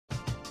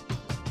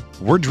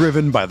We're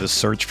driven by the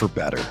search for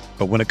better.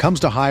 But when it comes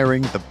to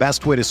hiring, the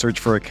best way to search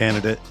for a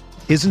candidate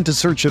isn't to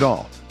search at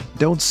all.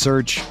 Don't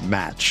search,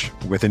 match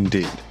with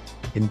Indeed.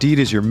 Indeed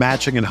is your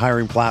matching and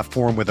hiring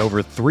platform with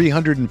over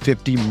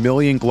 350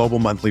 million global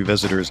monthly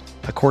visitors,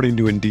 according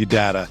to Indeed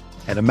data,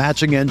 and a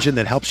matching engine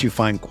that helps you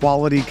find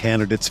quality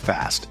candidates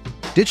fast.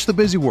 Ditch the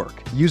busy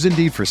work. Use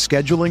Indeed for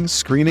scheduling,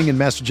 screening, and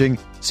messaging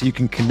so you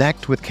can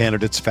connect with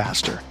candidates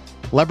faster.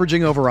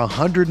 Leveraging over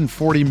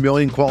 140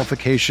 million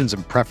qualifications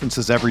and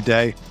preferences every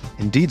day,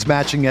 Indeed's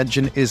matching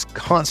engine is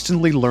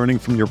constantly learning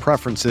from your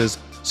preferences,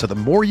 so the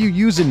more you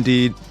use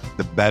Indeed,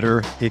 the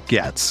better it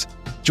gets.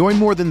 Join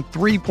more than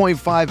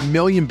 3.5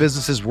 million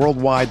businesses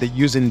worldwide that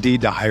use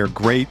Indeed to hire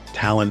great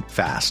talent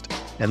fast.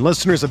 And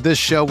listeners of this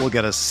show will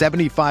get a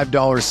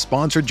 $75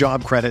 sponsored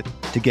job credit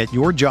to get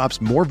your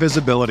jobs more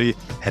visibility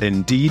at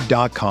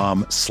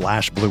Indeed.com/Blue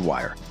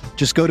Wire.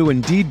 Just go to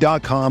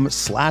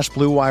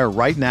Indeed.com/Blue Wire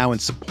right now and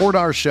support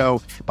our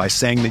show by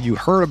saying that you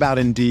heard about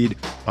Indeed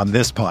on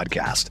this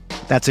podcast.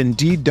 That's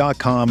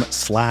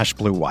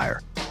Indeed.com/Blue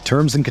Wire.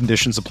 Terms and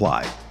conditions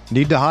apply.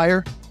 Need to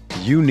hire?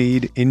 You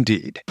need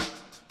Indeed.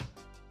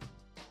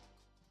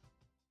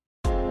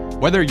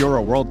 Whether you're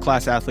a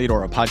world-class athlete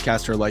or a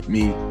podcaster like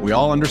me, we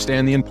all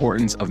understand the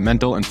importance of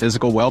mental and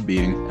physical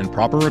well-being and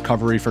proper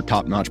recovery for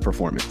top-notch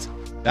performance.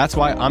 That's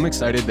why I'm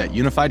excited that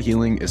Unified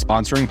Healing is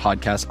sponsoring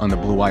podcasts on the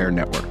Blue Wire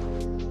Network.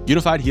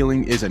 Unified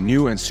Healing is a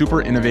new and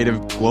super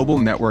innovative global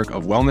network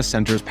of wellness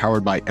centers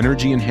powered by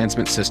Energy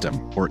Enhancement System,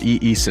 or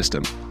EE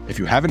System. If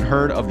you haven't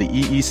heard of the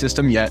EE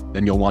System yet,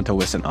 then you'll want to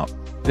listen up.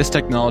 This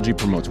technology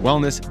promotes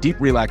wellness, deep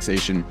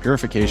relaxation,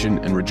 purification,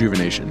 and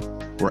rejuvenation.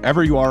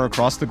 Wherever you are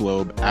across the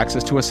globe,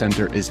 access to a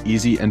center is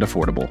easy and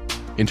affordable.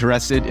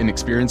 Interested in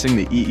experiencing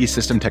the EE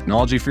System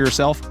technology for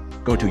yourself?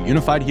 Go to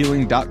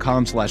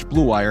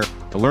unifiedhealing.com/Blue Wire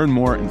to learn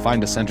more and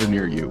find a center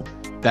near you.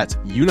 That's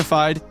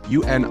unified,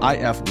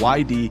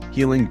 UNIFYD,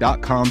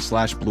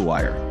 healing.com/Blue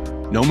Wire.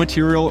 No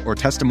material or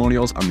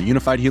testimonials on the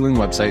Unified Healing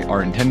website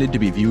are intended to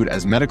be viewed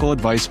as medical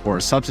advice or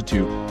a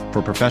substitute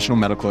for professional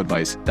medical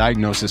advice,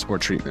 diagnosis, or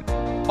treatment.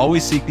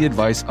 Always seek the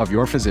advice of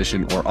your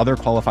physician or other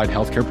qualified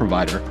healthcare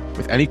provider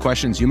with any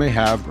questions you may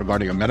have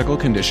regarding a medical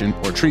condition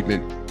or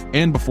treatment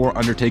and before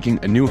undertaking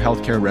a new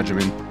healthcare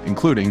regimen,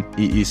 including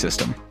EE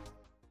System.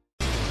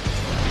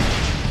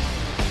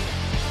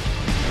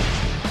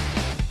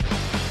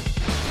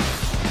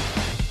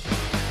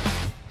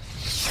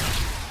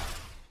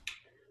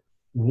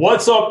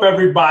 What's up,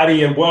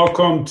 everybody, and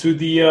welcome to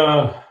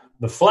the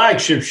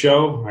flagship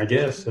show. I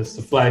guess that's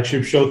the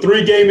flagship show.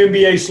 3-game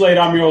NBA slate.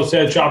 I'm your host,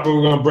 Head Chopper.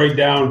 We're going to break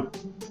down,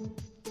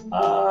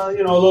 a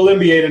little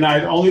NBA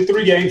tonight. Only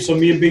 3 games, so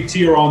me and Big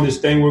T are on this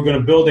thing. We're going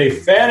to build a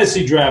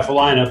fantasy draft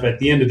lineup at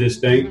the end of this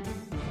thing.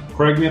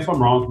 Correct me if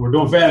I'm wrong. We're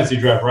doing fantasy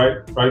draft, right?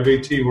 Right,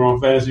 Big T? We're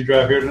on fantasy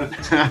draft here tonight.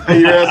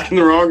 You're asking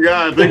the wrong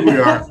guy. I think we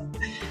are.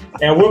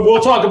 And we'll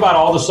talk about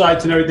all the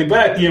sites and everything, but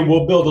at the end,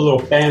 we'll build a little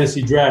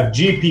fantasy draft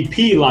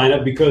GPP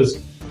lineup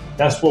because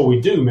that's what we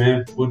do,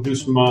 man. We'll do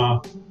some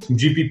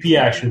GPP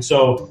action.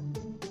 So,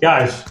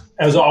 guys,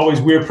 as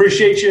always, we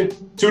appreciate you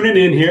tuning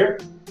in here.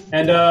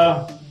 And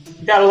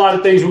we got a lot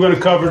of things we're going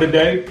to cover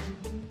today.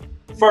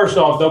 First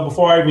off, though,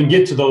 before I even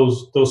get to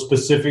those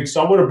specifics,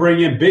 I want to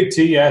bring in Big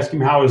T, ask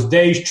him how his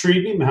day's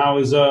treating him, how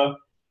his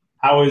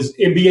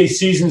NBA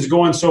season's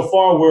going so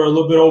far. We're a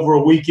little bit over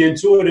a week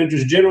into it, and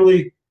just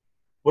generally,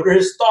 what are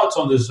his thoughts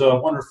on this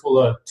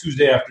wonderful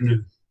Tuesday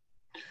afternoon?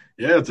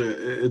 Yeah,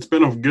 it's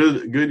been a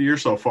good year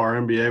so far,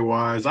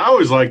 NBA-wise. I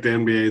always like the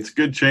NBA. It's a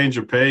good change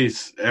of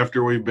pace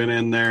after we've been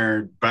in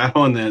there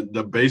battling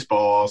the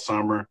baseball all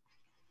summer.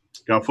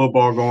 Got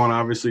football going,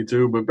 obviously,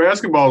 too. But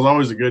basketball is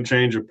always a good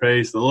change of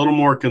pace. A little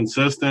more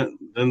consistent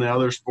than the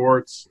other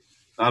sports.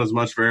 Not as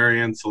much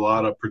variance, a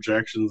lot of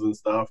projections and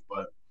stuff,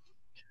 but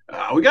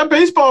we got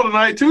baseball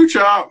tonight too,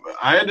 Chop.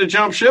 I had to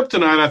jump ship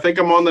tonight. I think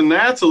I'm on the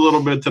Nats a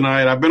little bit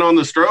tonight. I've been on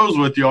the Stros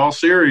with you all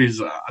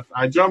series.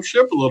 I jumped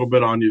ship a little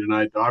bit on you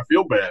tonight, though. I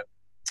feel bad.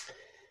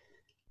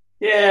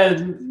 Yeah,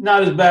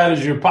 not as bad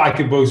as your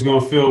pocketbook's going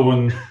to feel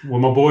when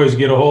my boys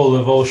get a hold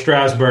of old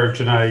Strasburg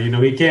tonight. You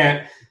know, he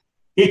can't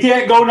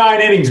go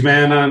 9 innings,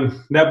 man,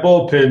 on that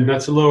bullpen.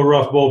 That's a little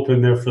rough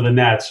bullpen there for the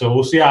Nats. So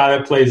we'll see how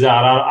that plays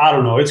out. I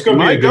don't know. It's going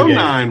to be a good game. Might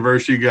go 9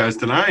 versus you guys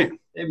tonight.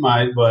 It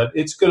might, but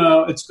it's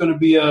gonna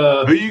be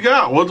a. Who you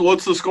got?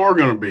 What's the score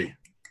gonna be?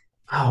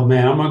 Oh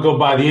man, I'm gonna go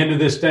by the end of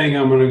this thing.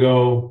 I'm gonna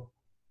go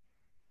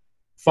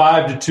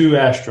 5-2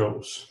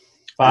 Astros.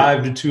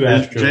 5-2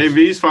 Astros.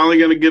 JV's finally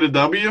gonna get a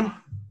W.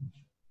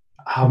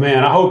 Oh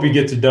man, I hope he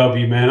gets a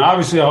W, man.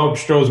 Obviously, I hope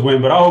Stros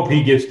win, but I hope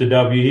he gets the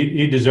W.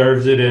 He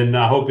deserves it, and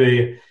I hope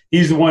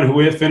he's the one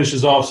who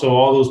finishes off, so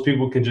all those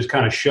people can just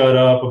kind of shut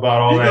up about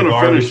all that garbage. He's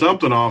gonna finish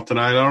something off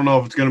tonight. I don't know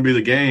if it's gonna be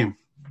the game.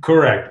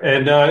 Correct.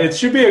 And it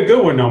should be a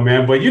good one, though,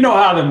 man. But you know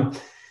how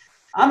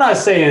I'm not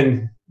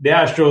saying the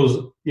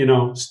Astros,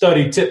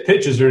 study tip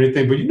pitches or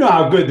anything, but you know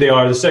how good they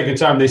are the second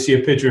time they see a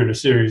pitcher in a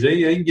series.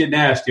 They can get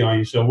nasty on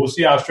you. So we'll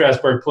see how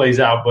Strasburg plays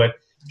out. But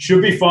it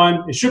should be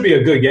fun. It should be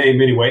a good game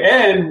anyway.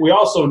 And we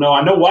also know,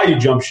 I know why you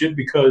jump ship,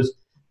 because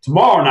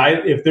tomorrow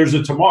night, if there's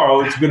a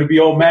tomorrow, it's going to be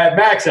old Mad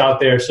Max out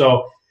there.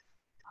 So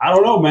I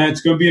don't know, man.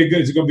 It's going to be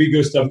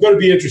good stuff. It's going to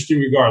be interesting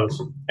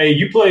regardless. Hey,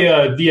 you play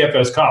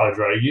DFS college,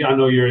 right? I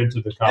know you're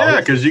into the college. Yeah,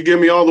 because you give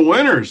me all the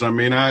winners. I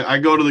mean, I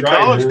go to the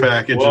college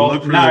package and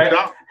look for the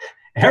top.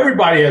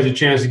 Everybody has a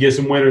chance to get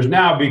some winners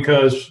now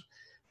because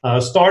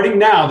starting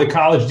now, the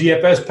college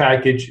DFS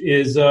package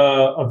is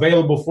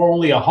available for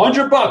only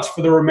 $100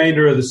 for the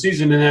remainder of the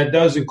season, and that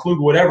does include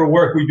whatever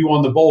work we do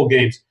on the bowl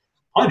games.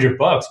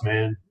 $100,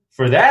 man.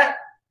 For that,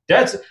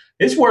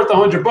 it's worth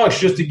 $100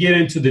 just to get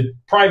into the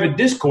private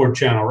Discord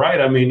channel, right?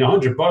 I mean,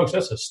 $100,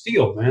 that's a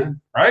steal,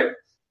 man, right?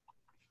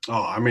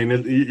 Oh, I mean,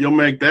 you'll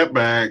make that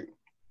back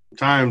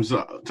times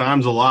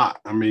a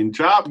lot. I mean,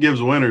 Chop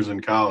gives winners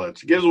in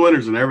college. He gives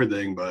winners in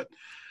everything, but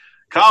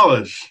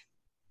college,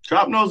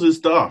 Chop knows his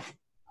stuff.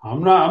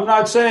 I'm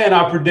not saying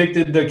I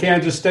predicted the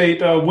Kansas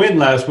State win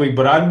last week,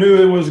 but I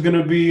knew it was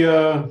going to be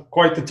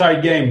quite the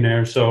tight game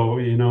there. So,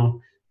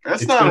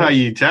 that's not how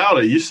you tout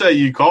it. You say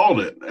you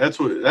called it. That's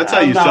how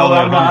you sell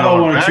that. I don't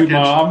want to toot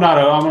I'm not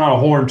a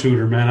horn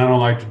tooter, man. I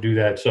don't like to do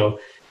that. So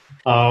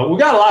we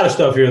got a lot of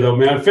stuff here, though,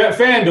 man.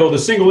 FanDuel, the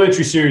single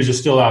entry series is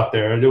still out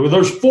there.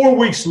 There's 4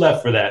 weeks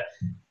left for that.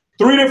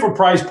 3 different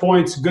price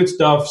points, good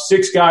stuff.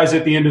 6 guys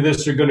at the end of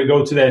this are going to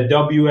go to that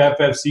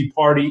WFFC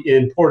party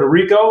in Puerto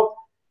Rico.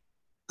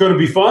 Going to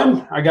be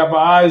fun. I got my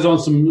eyes on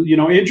some,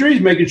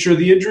 injuries, making sure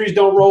the injuries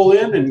don't roll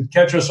in and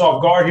catch us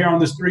off guard here on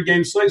this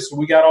 3-game slate. So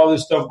we got all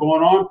this stuff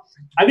going on.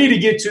 I need to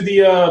get to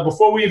the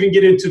before we even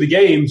get into the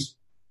games,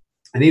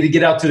 I need to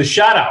get out to the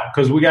shout out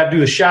because we got to do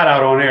the shout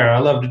out on air. I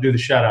love to do the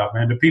shout out,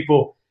 man. The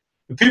people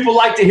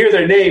like to hear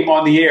their name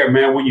on the air,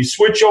 man. When you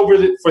switch over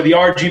for the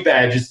RG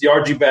badge, it's the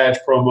RG badge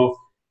promo.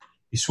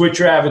 You switch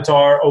your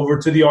avatar over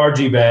to the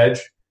RG badge.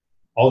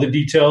 All the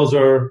details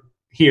are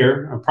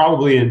here. I'm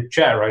probably in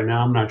chat right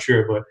now. I'm not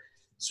sure, but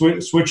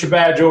switch your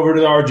badge over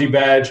to the RG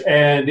badge.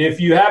 And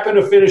if you happen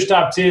to finish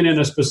top 10 in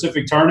a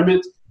specific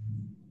tournament,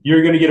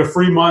 you're going to get a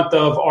free month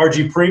of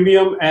RG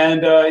Premium.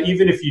 And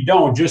even if you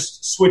don't,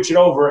 just switch it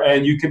over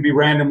and you can be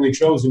randomly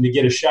chosen to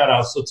get a shout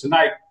out. So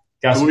tonight,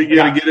 guys, do we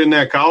got to get in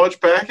that college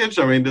package?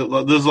 I mean,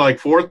 does like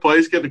 4th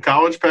place get the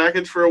college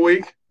package for a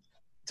week?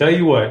 Tell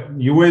you what,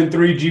 you win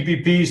 3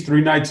 GPPs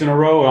 3 nights in a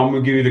row, I'm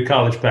going to give you the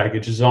college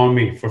package. It's on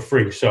me for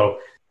free. So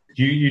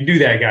you do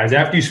that, guys.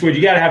 After you switch,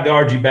 you got to have the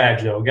RG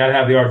badge, though. Got to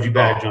have the RG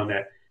badge on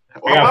that.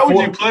 Why would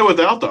you play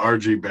without the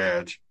RG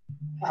badge?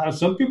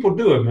 Some people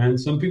do it, man.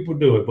 Some people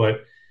do it,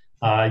 but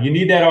you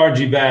need that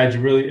RG badge. It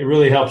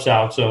really helps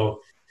out.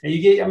 So, and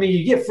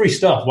you get free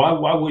stuff.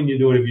 Why wouldn't you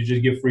do it if you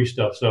just get free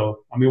stuff?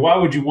 So, I mean, why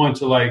would you want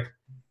to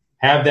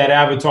have that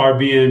avatar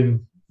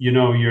being,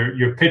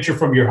 your picture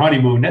from your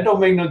honeymoon? That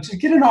don't make no.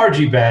 Just get an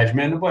RG badge,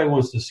 man. Nobody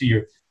wants to see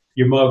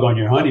your mug on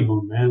your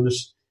honeymoon, man.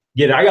 Just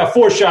get it. I got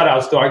 4 shout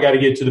outs, though. I got to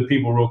get to the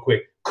people real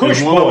quick. Kush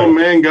Is one Boy. of them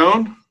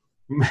Mangone?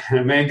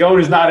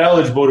 Mangone is not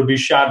eligible to be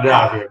shouted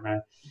out here,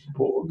 man.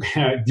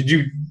 Did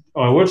you?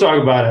 Oh, we'll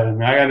talk about it,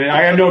 man.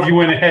 I got to know if you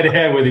went head to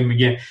head with him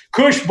again.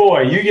 Kush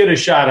Boy, you get a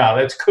shout out.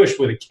 That's Kush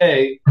with a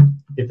K,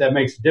 if that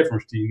makes a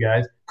difference to you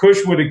guys.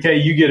 Kush with a K,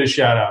 you get a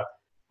shout out.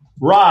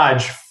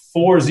 Raj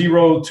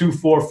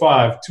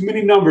 40245. Too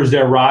many numbers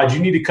there, Raj. You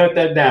need to cut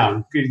that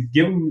down.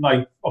 Give him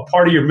a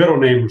part of your middle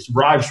name,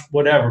 Raj,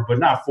 whatever, but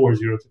not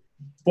 402.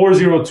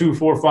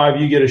 40245,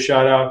 you get a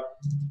shout out.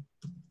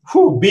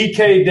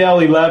 BK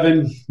Dell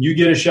 11, you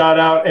get a shout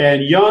out.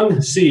 And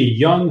Young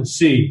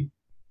C,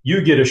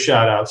 you get a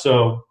shout out.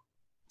 So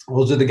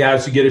those are the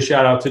guys who get a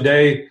shout out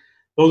today.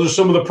 Those are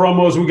some of the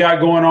promos we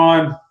got going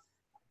on.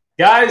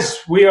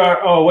 Guys, we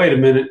are – oh, wait a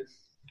minute.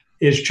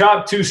 Is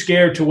Chop too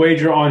scared to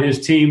wager on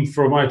his team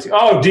for my team?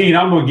 Oh, Dean,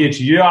 I'm going to get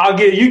you.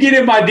 You get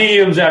in my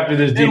DMs after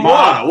this, Dean.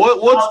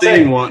 What's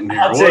Dean wanting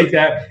here? I'll take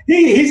that.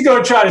 He's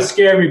going to try to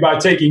scare me by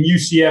taking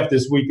UCF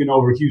this weekend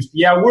over Houston.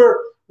 Yeah,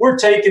 we're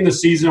taking the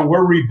season.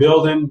 We're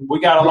rebuilding.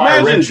 We got a lot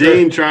of Imagine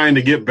Dean trying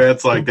to get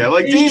bets like that.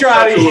 Dean's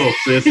a little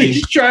sissy.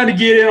 He's trying to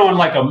get in on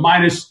a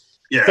minus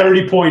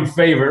 30-point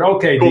favorite.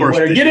 Okay,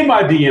 Dean, get in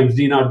my DMs,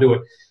 Dean. I'll do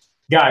it.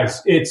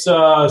 Guys, it's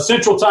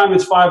Central Time.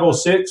 It's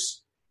 5:06.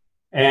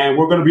 And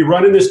we're going to be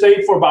running this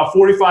thing for about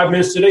 45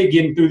 minutes today,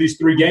 getting through these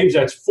 3 games.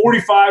 That's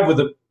 45 of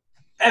the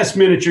best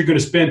minutes you're going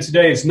to spend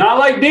today. It's not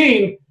like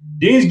Dean.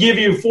 Dean's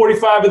giving you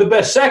 45 of the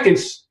best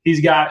seconds he's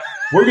got.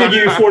 We're going to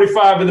give you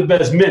 45 of the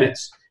best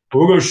minutes. But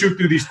we're going to shoot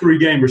through these 3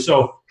 gamers.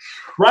 So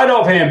right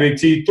offhand, Big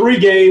T, 3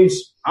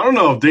 games. I don't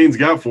know if Dean's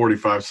got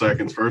 45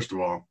 seconds, first of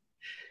all.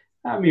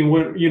 I mean,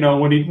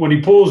 when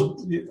he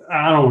pulls,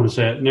 I don't want to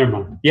say it. Never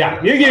mind.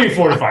 Yeah, he'll give you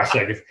 45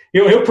 seconds.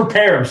 He'll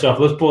prepare himself.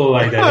 Let's pull it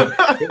like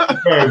that. He'll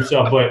prepare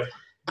himself. But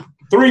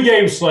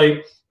 3-game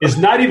slate is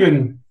not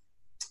even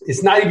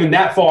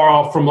that far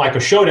off from a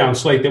showdown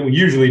slate that we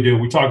usually do.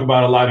 We talk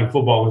about a lot in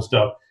football and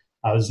stuff.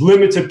 There's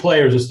limited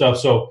players and stuff.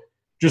 So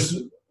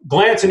just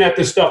glancing at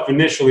this stuff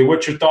initially,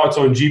 what's your thoughts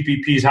on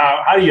GPPs?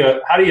 How do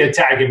you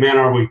attack it, man?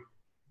 Are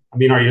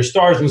you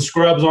stars and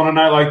scrubs on a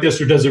night like this,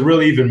 or does it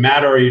really even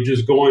matter? Are you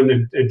just going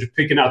and just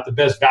picking out the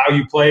best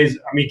value plays?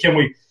 I mean, can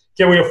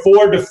can we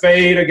afford to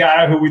fade a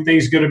guy who we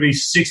think is going to be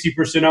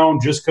 60%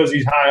 owned just because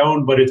he's high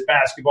owned, but it's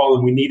basketball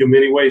and we need him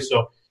anyway?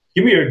 So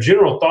give me your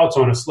general thoughts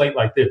on a slate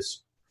like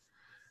this.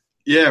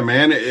 Yeah,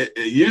 man.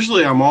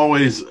 Usually I'm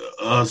always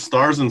a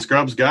stars and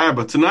scrubs guy,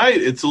 but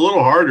tonight it's a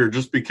little harder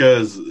just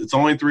because it's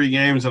only 3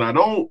 games and I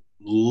don't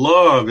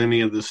love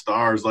any of the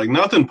stars. Like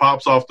nothing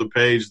pops off the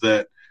page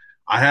that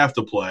I have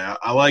to play.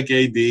 I like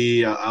AD.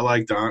 I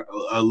like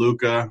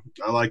Luka.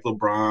 I like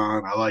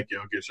LeBron. I like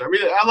Jokic. I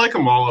mean, I like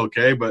them all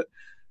okay, but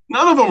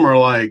none of them are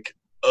like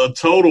a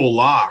total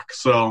lock.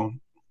 So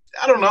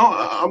I don't know.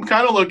 I'm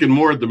kind of looking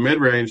more at the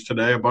mid-range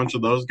today. A bunch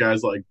of those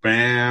guys like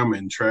Bam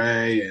and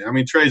Trey. I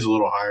mean, Trey's a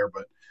little higher,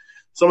 but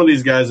some of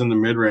these guys in the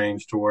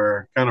mid-range to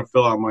where kind of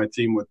fill out my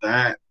team with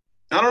that.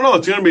 I don't know.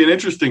 It's going to be an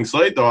interesting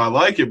slate, though. I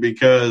like it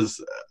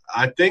because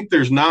I think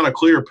there's not a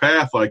clear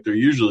path like there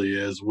usually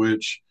is,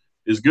 which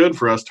is good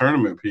for us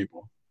tournament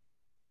people.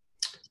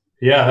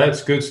 Yeah,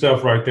 that's good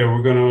stuff right there.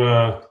 We're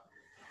going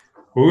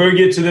to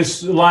get to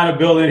this lineup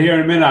building here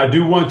in a minute. I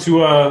do want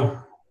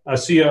to I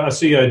see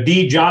a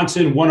D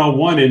Johnson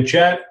 101 in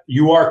chat.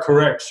 You are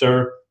correct,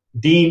 sir.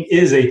 Dean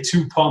is a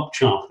 2-pump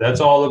chump. That's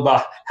all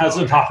about. That's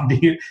about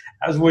Dean.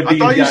 That's what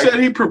Dean. I thought you said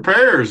he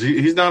prepares.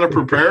 He's not a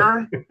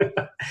preparer.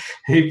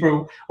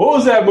 What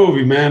was that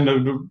movie,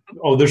 man?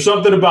 There's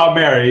something about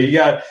Mary. You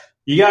got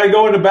to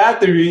go in the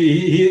bathroom.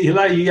 You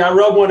got to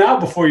rub one out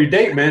before you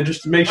date, man,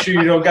 just to make sure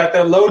you don't got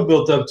that load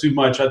built up too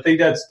much. I think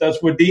that's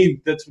what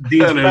Dean. That's what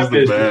Dean's prep is. That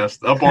is the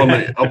best.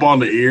 Up on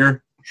the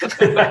ear.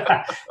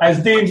 That's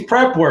Dean's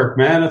prep work,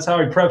 man. That's how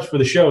he preps for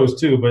the shows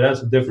too. But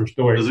that's a different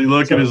story. Does he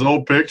look at his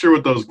old picture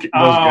with those guns?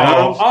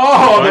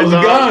 Oh, those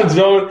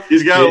guns!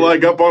 He's got it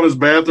like up on his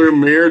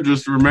bathroom mirror,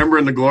 just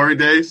remembering the glory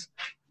days.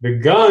 The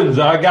guns.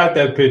 I got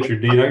that picture,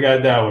 Dean. I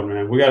got that one,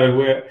 man.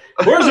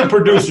 Where's the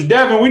producer,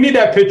 Devin? We need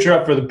that picture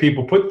up for the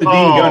people. Put the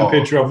Dean Gunn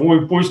picture up.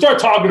 When we start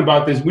talking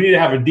about this, we need to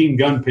have a Dean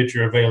Gunn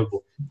picture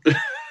available.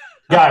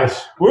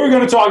 Guys, we're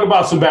going to talk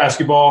about some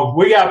basketball.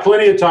 We got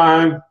plenty of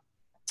time.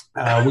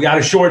 We got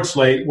a short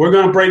slate. We're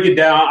going to break it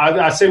down.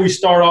 I say we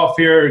start off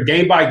here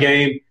game by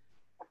game,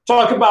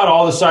 talk about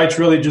all the sites,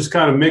 really just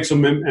kind of mix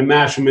them and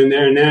mash them in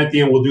there, and then at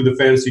the end we'll do the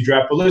fantasy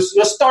draft. But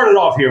let's start it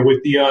off here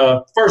with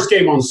the first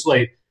game on the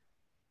slate.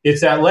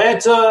 It's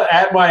Atlanta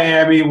at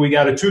Miami. We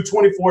got a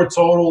 224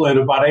 total and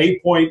about an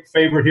 8-point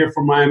favorite here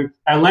for Miami.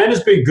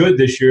 Atlanta's been good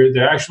this year.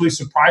 They're actually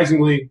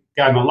surprisingly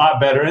gotten a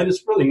lot better, and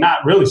it's really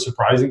not really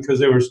surprising because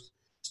they were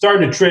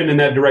starting to trend in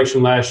that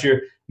direction last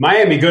year.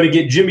 Miami going to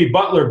get Jimmy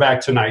Butler back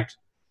tonight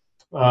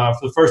for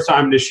the first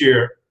time this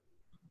year.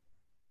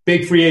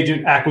 Big free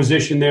agent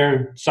acquisition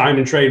there, sign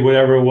and trade,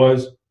 whatever it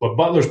was. But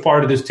Butler's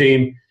part of this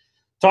team.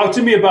 Talk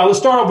to me about. Let's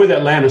start off with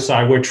Atlanta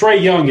side, where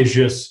Trae Young is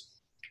just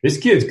this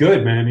kid's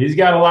good, man. He's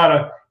got a lot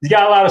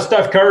of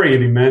Steph Curry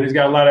in him, man. He's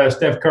got a lot of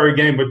Steph Curry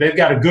game, but they've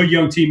got a good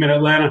young team in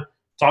Atlanta.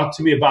 Talk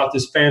to me about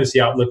this fantasy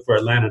outlook for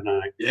Atlanta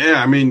tonight.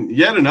 Yeah, I mean,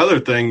 yet another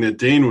thing that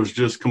Dean was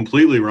just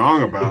completely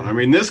wrong about. I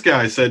mean, this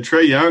guy said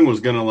Trae Young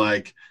was going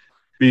to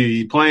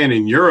be playing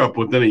in Europe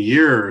within a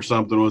year or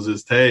something was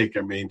his take.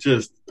 I mean,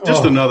 just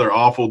another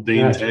awful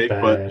Dean take.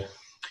 Bad. But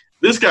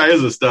this guy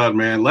is a stud,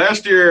 man.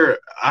 Last year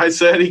I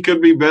said he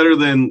could be better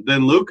than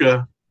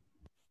Luka.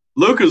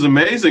 Luka's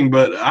amazing,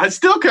 but I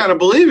still kind of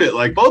believe it.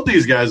 Like both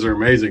these guys are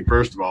amazing.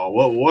 First of all,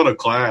 what a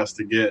class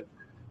to get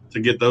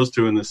those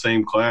two in the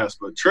same class.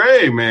 But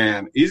Trae,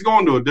 man, he's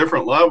going to a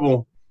different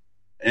level.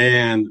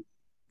 And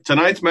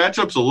tonight's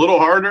matchup's a little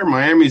harder.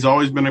 Miami's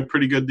always been a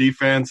pretty good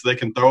defense. They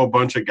can throw a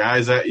bunch of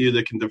guys at you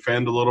that can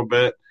defend a little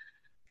bit.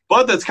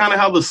 But that's kind of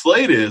how the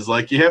slate is.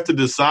 Like you have to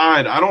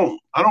decide. I don't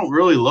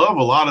really love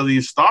a lot of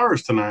these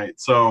stars tonight.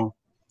 So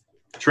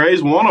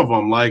Trae's one of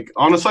them. Like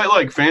on a site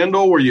like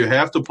FanDuel where you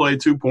have to play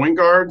 2 point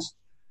guards,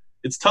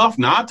 it's tough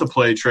not to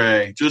play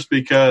Trae just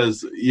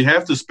because you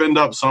have to spend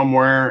up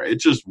somewhere. It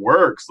just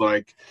works.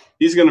 Like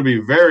he's going to be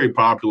very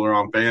popular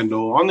on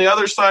FanDuel. On the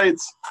other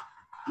sites,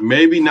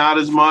 maybe not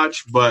as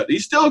much, but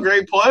he's still a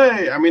great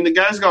play. I mean, the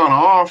guy's gone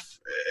off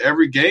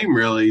every game,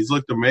 really. He's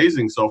looked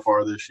amazing so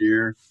far this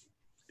year.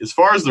 As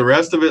far as the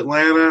rest of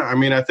Atlanta, I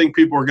mean, I think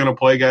people are going to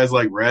play guys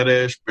like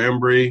Reddish,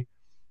 Bembry,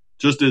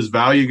 just as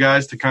value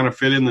guys to kind of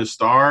fit in the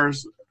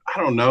stars. I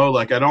don't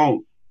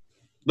know.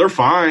 They're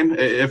fine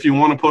if you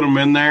want to put them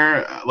in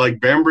there. Like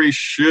Bembry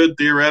should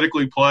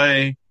theoretically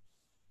play,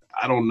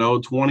 I don't know,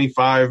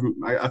 25.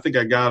 I think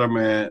I got him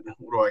at,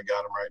 what do I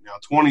got him right now?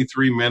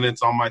 23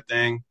 minutes on my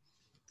thing.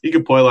 He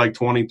could play like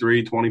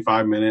 23,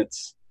 25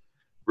 minutes.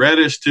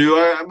 Reddish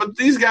too. But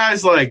these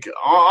guys, like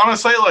on a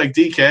site like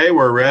DK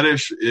where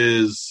Reddish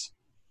is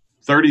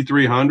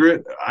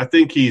 3,300, I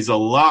think he's a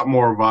lot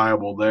more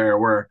viable there.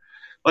 Where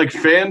like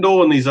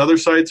FanDuel and these other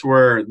sites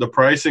where the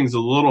pricing's a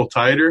little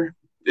tighter,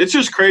 it's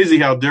just crazy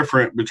how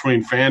different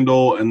between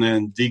FanDuel and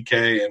then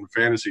DK and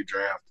Fantasy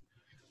Draft.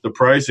 The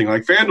pricing,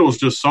 like FanDuel is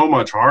just so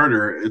much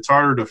harder. It's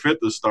harder to fit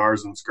the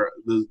stars and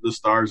the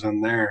stars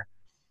in there.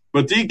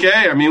 But DK,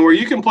 I mean, where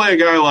you can play a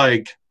guy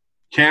like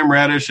Cam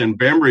Reddish and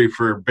Bembry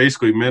for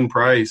basically min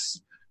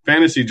price.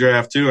 Fantasy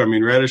Draft too. I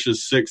mean, Reddish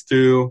is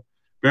 6'2",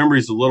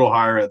 Bembry's a little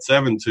higher at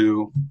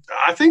 7.2.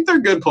 I think they're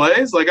good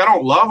plays. Like, I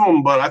don't love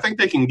them, but I think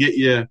they can get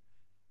you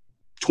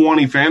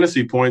 20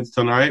 fantasy points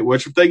tonight,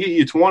 which if they get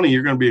you 20,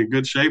 you're going to be in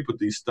good shape with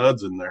these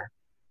studs in there.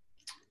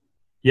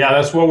 Yeah,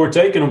 that's what we're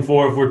taking them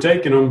for. If we're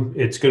taking them,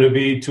 it's going to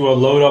be to a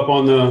load up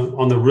on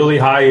the really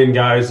high-end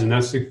guys, and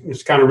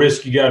it's kind of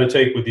risk you got to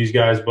take with these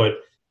guys. But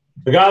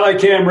a guy like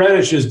Cam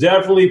Reddish is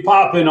definitely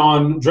popping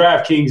on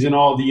DraftKings and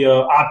all the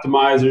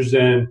optimizers,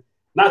 and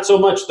not so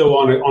much, though,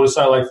 on a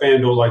site like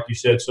FanDuel, like you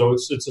said. So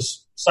it's a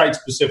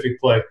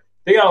site-specific play.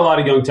 They got a lot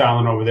of young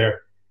talent over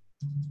there.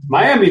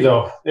 Miami,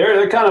 though,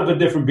 they're kind of a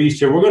different beast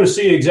here. We're going to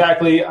see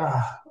exactly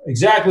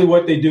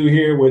what they do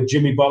here with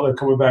Jimmy Butler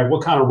coming back,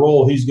 what kind of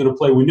role he's going to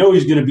play. We know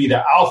he's going to be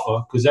the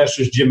alpha because that's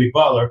just Jimmy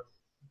Butler.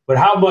 But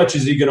how much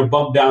is he going to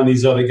bump down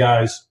these other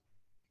guys?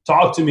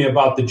 Talk to me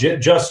about the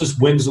Justice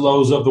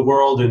Winslows of the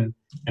world and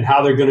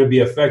how they're going to be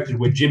affected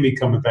with Jimmy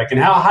coming back. And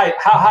how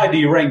high do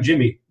you rank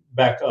Jimmy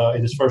back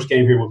in his first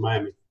game here with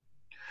Miami?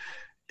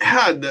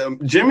 Yeah,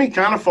 Jimmy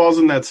kind of falls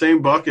in that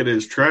same bucket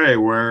as Trey,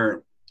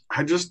 where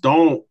I just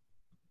don't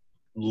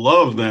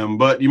love them,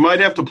 but you might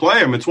have to play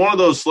them. It's one of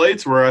those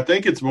slates where I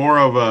think it's more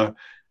of a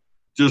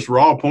just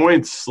raw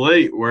points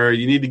slate where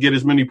you need to get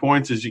as many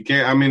points as you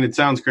can. I mean, it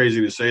sounds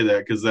crazy to say that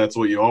because that's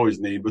what you always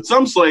need. But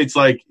some slates,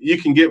 like,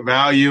 you can get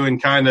value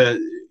and kind of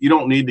you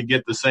don't need to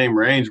get the same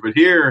range. But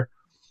here,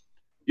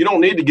 you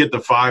don't need to get the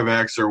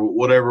 5X or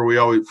whatever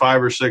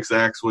 5 or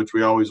 6X, which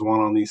we always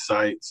want on these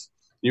sites.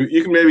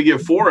 You can maybe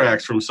get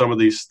 4X from some of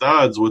these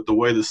studs with the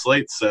way the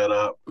slate's set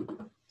up.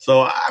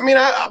 So, I mean,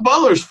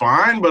 Butler's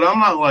fine, but I'm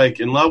not,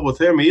 like, in love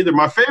with him either.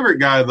 My favorite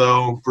guy,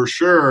 though, for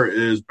sure,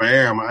 is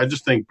Bam. I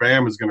just think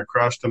Bam is going to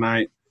crush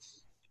tonight.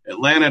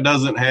 Atlanta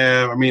doesn't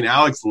have – I mean,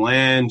 Alex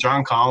Len,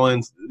 John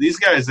Collins, these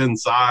guys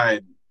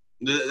inside,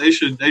 they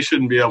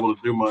shouldn't be able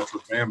to do much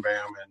with Bam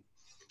Bam. And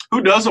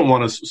who doesn't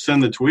want to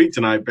send the tweet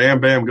tonight, Bam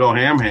Bam, go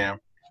ham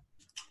ham?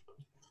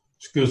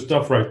 It's good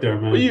stuff right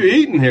there, man. What are you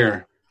eating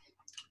here?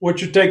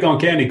 What's your take on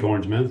candy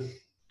corns, man?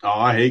 Oh,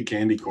 I hate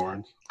candy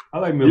corns. I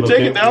like me. You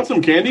taking down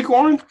some candy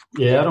corn?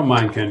 Yeah, I don't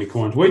mind candy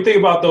corns. What do you think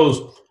about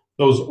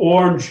those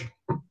orange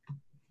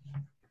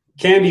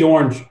candy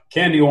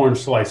orange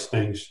slice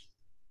things?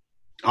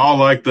 Oh,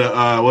 like the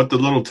the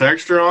little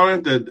texture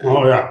on it.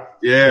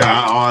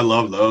 I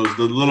love those.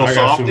 The little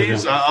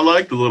softies. I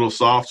like the little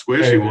soft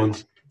squishy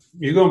ones.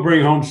 You're gonna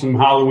bring home some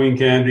Halloween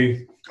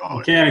candy.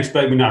 You can't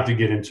expect me not to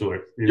get into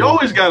it. You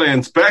always got to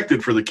inspect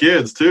it for the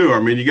kids too. I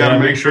mean, you got to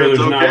make sure there's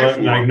it's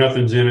okay not like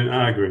nothing's in it.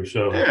 I agree.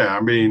 So yeah, I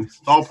mean, it's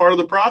all part of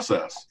the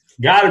process.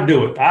 Got to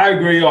do it. I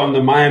agree on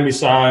the Miami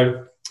side.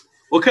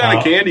 What kind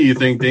of candy you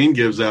think Dean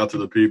gives out to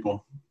the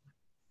people?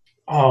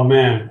 Oh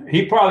man,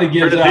 he probably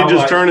gives out. He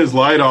just turn his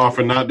light off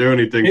and not do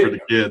anything for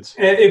the kids.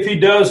 If he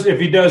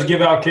does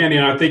give out candy,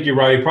 and I think you're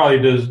right, he probably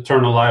does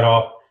turn the light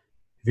off.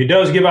 If he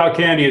does give out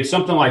candy, it's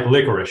something like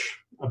licorice.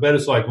 I bet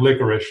it's like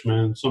licorice,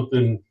 man.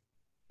 Something,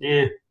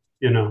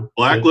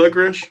 Black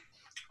licorice?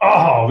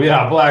 Oh,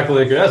 yeah, black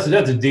licorice.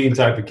 That's a Dean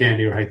type of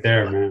candy right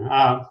there,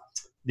 man.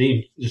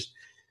 Dean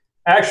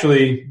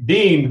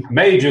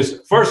may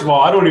just – first of all,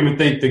 I don't even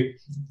think that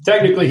 –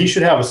 technically he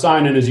should have a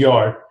sign in his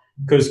yard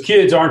because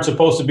kids aren't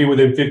supposed to be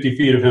within 50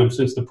 feet of him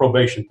since the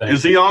probation thing.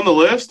 Is he on the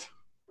list?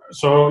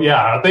 So,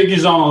 yeah, I think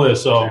he's on the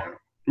list. So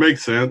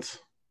makes sense.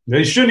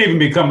 They shouldn't even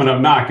be coming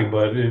up knocking,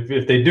 but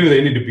if they do,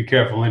 they need to be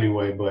careful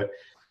anyway. But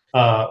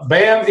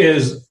Bam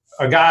is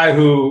a guy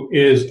who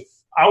is,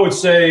 I would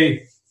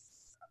say,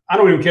 I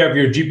don't even care if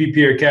you're a GPP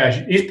or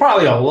cash. He's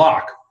probably a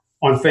lock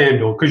on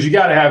FanDuel because you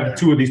got to have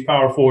two of these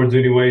power forwards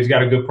anyway. He's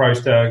got a good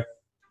price tag.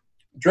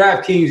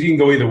 DraftKings, you can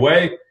go either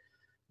way.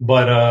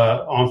 But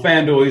on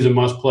FanDuel, he's a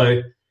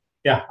must-play.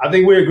 Yeah, I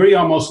think we agree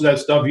on most of that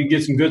stuff. You can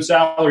get some good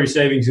salary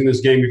savings in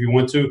this game if you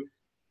want to.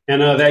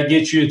 And that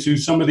gets you to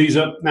some of these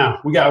up. Now,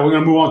 we're going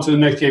to move on to the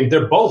next game.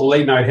 They're both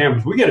late-night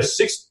hammers. We get a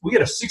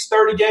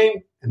 6:30 game,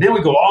 and then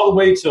we go all the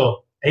way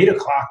till 8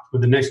 o'clock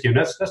with the next game.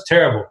 That's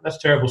terrible. That's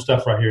terrible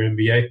stuff right here,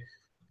 NBA.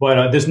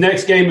 But this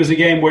next game is a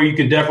game where you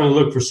can definitely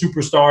look for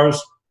superstars.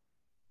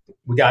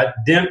 We got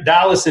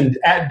Dallas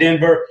at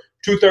Denver,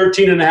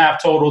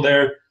 213.5 total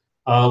there.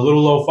 A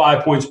little low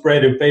 5-point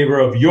spread in favor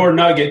of your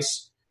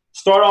Nuggets.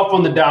 Start off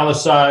on the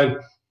Dallas side.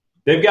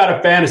 They've got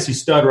a fantasy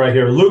stud right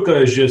here. Luka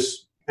is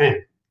just,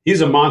 man,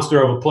 he's a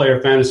monster of a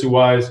player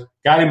fantasy-wise.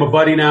 Got him a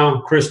buddy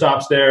now.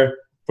 Kristaps there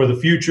for the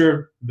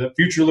future. The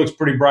future looks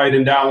pretty bright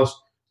in Dallas.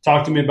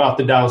 Talk to me about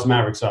the Dallas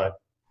Mavericks side.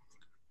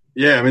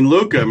 Yeah, I mean,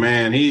 Luka,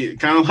 man, he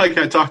kind of like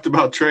I talked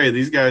about Trey.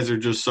 These guys are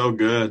just so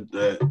good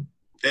that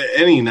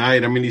any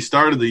night, I mean, he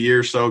started the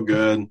year so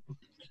good.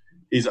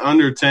 He's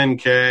under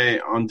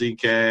 10K on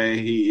DK.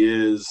 He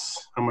is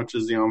 – how much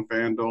is he on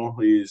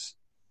FanDuel?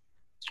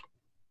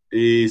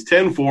 He's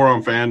 10-4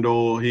 on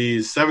FanDuel.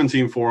 He's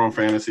 17-4 on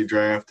Fantasy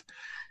Draft.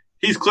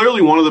 He's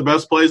clearly one of the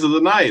best plays of the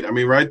night. I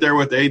mean, right there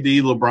with AD,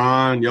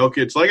 LeBron,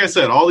 Jokic. Like I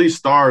said, all these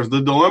stars.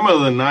 The dilemma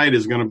of the night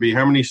is going to be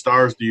how many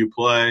stars do you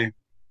play,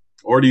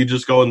 or do you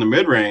just go in the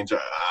mid-range?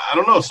 I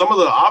don't know. Some of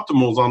the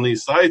optimals on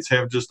these sites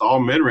have just all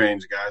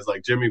mid-range guys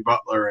like Jimmy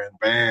Butler and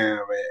Bam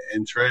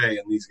and Trey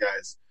and these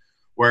guys.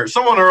 where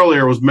someone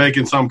earlier was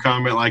making some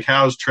comment like,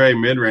 how's Trey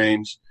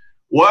mid-range?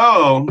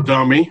 Well,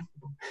 dummy,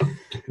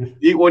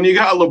 when you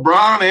got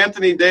LeBron,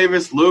 Anthony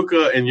Davis,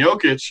 Luka, and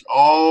Jokic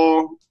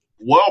all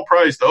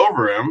well-priced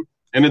over him,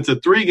 and it's a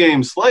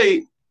 3-game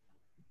slate,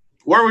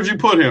 where would you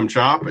put him,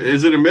 Chop?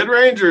 Is it a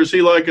mid-range or is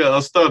he like a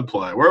stud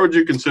play? Where would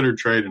you consider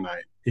Trey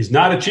tonight? He's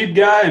not a cheap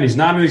guy and he's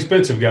not an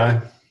expensive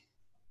guy.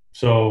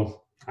 So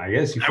I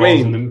guess he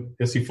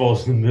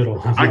falls in the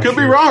middle. I could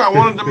be wrong. I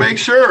wanted to make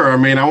sure. I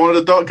mean, I wanted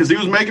to talk because he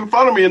was making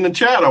fun of me in the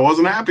chat. I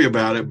wasn't happy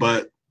about it,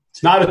 but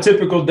it's not a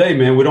typical day,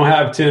 man. We don't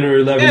have 10 or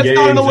 11 games. It's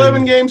not an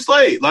 11-game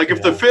slate. Like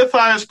if the 5th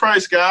highest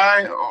priced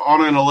guy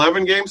on an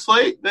 11-game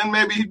slate, then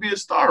maybe he'd be a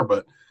star.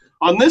 But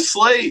on this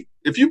slate,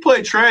 if you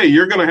play Trey,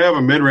 you're going to have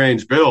a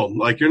mid-range build.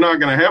 Like you're not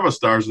going to have a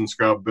stars and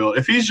scrub build.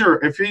 If he's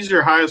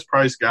your highest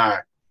priced guy,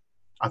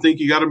 I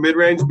think you got a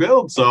mid-range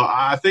build. So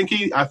I think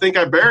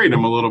I buried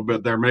him a little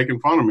bit there,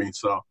 making fun of me.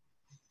 So,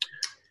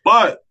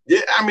 but yeah,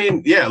 I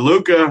mean, yeah,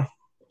 Luka.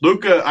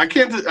 I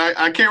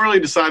can't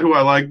really decide who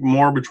I like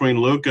more between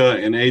Luka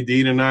and AD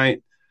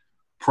tonight.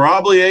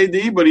 Probably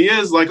AD, but he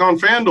is like on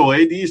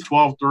FanDuel. AD is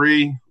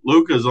 12-3.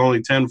 Luka is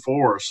only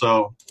 10-4.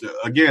 So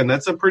again,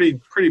 that's a pretty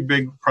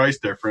big price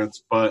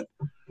difference. But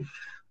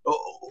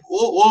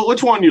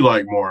which one you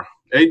like more,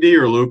 AD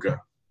or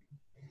Luka?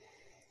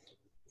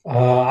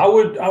 I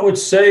would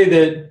say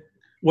that.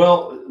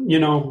 Well,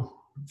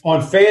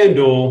 on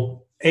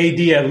FanDuel, AD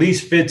at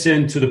least fits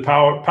into the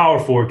power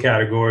forward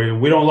category,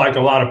 and we don't like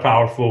a lot of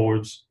power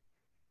forwards.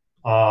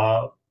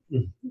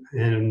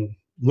 And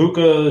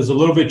Luka is a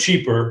little bit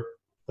cheaper.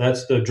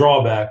 That's the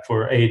drawback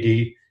for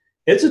AD.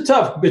 It's a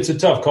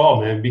tough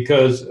call, man,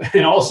 because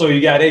and also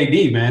you got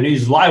AD, man.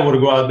 He's liable to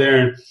go out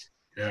there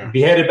and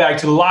be headed back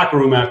to the locker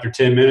room after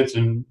 10 minutes.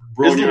 And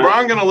is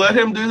LeBron going to let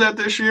him do that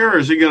this year, or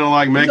is he going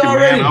to make him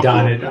man up? He's already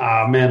done it.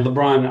 Man,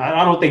 LeBron,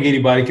 I don't think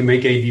anybody can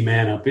make AD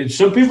man up.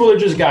 Some people have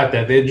just got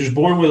that. They're just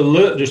born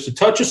with just a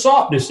touch of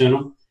softness in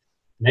them.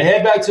 And they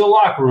head back to the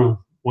locker room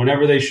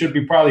whenever they should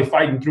be probably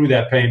fighting through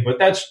that pain. But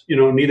that's,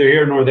 neither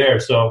here nor there.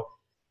 So,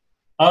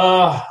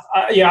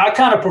 I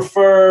kind of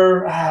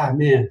prefer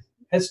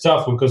that's a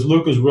tough one because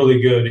Luka's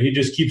really good. He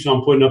just keeps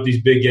on putting up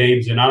these big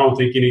games, and I don't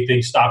think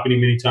anything's stopping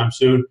him anytime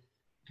soon.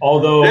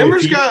 Although I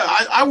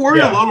worry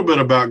a little bit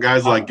about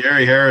guys like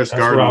Gary Harris.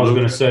 That's what I was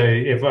going to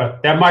say. If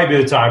that might be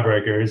the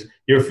tiebreaker. Is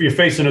you're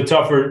facing a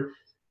tougher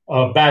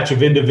batch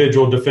of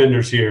individual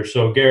defenders here,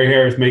 so Gary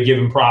Harris may give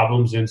him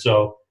problems, and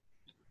so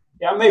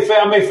I may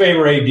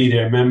favor AD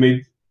there, man. I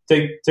may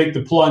take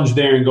the plunge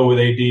there and go with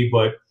AD,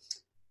 but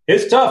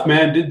it's tough,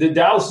 man. The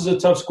Dallas is a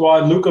tough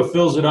squad. Luka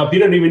fills it up. He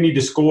doesn't even need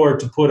to score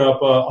to put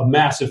up a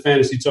massive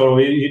fantasy total.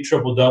 He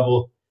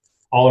triple-double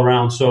all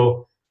around,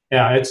 so.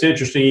 Yeah, it's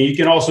interesting. You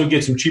can also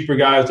get some cheaper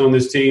guys on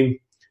this team.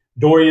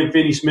 Dorian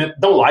Finney-Smith,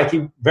 don't like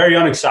him. Very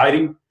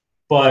unexciting.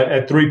 But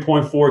at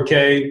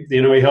 3.4K,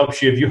 he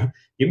helps you.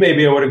 You may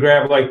be able to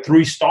grab like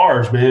 3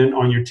 stars, man,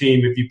 on your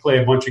team if you play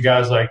a bunch of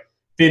guys like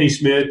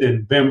Finney-Smith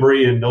and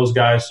Bembry and those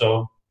guys.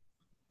 So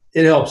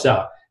it helps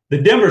out. The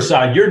Denver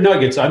side, your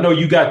Nuggets, I know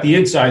you got the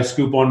inside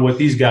scoop on what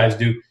these guys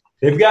do.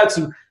 We've got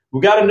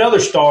another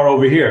star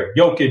over here.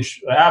 Jokic,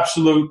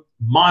 absolute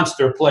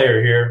monster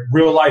player here,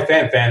 real life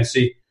and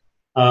fantasy.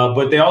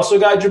 But they also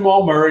got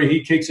Jamal Murray.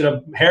 He kicks it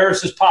up.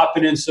 Harris is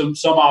popping in some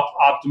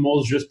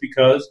optimals just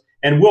because.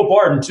 And Will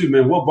Barton, too,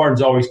 man. Will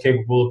Barton's always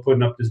capable of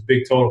putting up this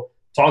big total.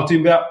 Talk to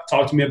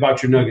me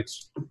about your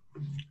Nuggets.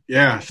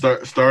 Yeah,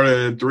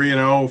 started 3-0,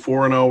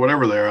 4-0,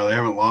 whatever they are. They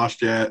haven't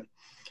lost yet.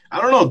 I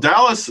don't know.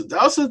 Dallas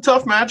is a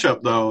tough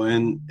matchup, though,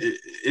 and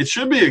it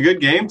should be a good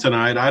game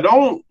tonight. I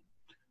don't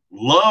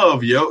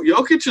love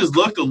Jokic has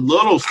looked a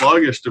little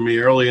sluggish to me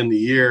early in the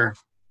year.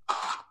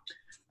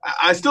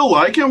 I still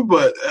like him,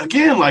 but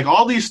again, like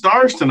all these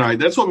stars tonight,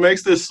 that's what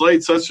makes this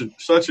slate such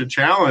a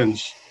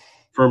challenge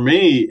for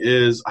me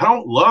is I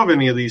don't love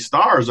any of these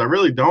stars. I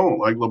really don't.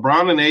 Like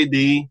LeBron and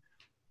AD,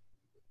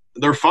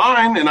 they're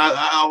fine, and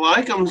I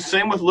like them.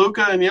 Same with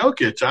Luka and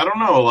Jokic. I don't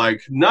know.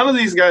 Like none of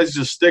these guys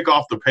just stick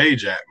off the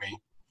page at me.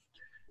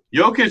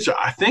 Jokic,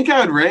 I think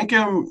I'd rank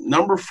him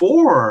number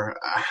 4.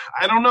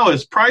 I don't know.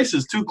 His price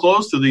is too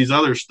close to these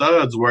other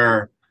studs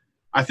where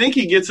I think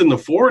he gets in the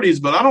 40s,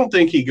 but I don't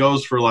think he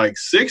goes for like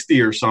 60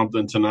 or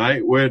something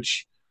tonight,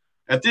 which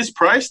at this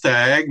price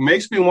tag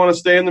makes me want to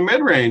stay in the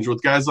mid-range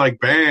with guys like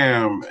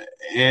Bam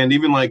and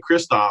even like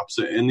Kristaps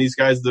and these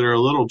guys that are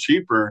a little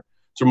cheaper.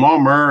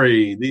 Jamal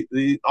Murray,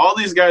 all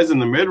these guys in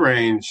the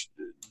mid-range,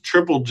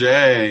 Triple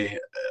J,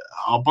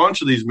 a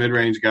bunch of these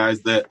mid-range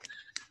guys that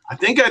I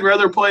think I'd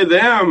rather play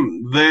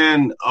them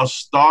than a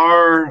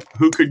star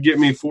who could get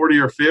me 40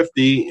 or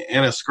 50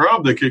 and a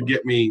scrub that could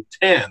get me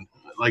 10.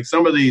 Like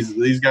some of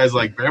these guys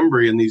like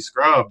Bembry and these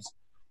scrubs,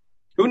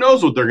 who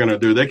knows what they're going to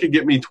do? They could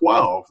get me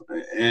 12.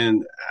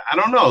 And I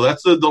don't know.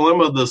 That's the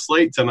dilemma of the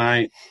slate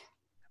tonight.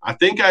 I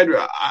think I'd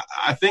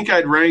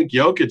rank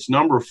Jokic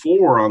number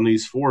 4 on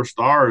these 4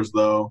 stars,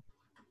 though.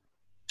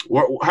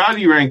 How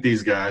do you rank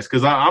these guys?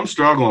 Because I'm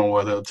struggling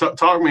with it.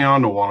 Talk me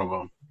on to one of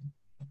them.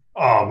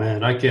 Oh,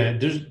 man, I can't.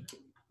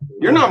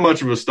 You're not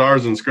much of a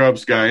stars and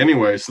scrubs guy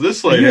anyway, so this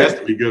slate has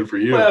to be good for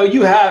you. Well,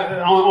 you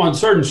have on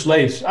certain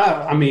slates.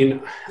 I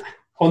mean,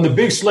 on the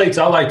big slates,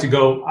 I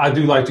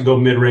do like to go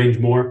mid-range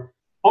more.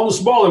 On the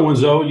smaller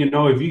ones, though,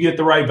 if you get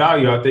the right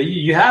value out there,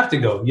 you have to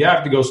go. You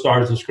have to go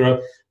stars and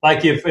scrubs.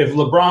 Like if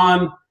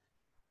LeBron,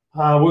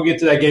 we'll get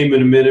to that game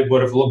in a minute,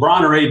 but if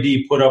LeBron or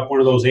AD put up one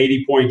of those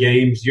 80-point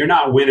games, you're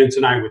not winning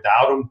tonight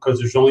without them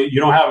because you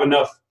don't have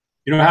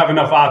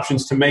enough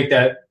options to make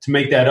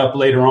that up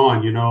later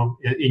on,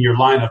 in your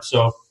lineup.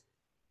 So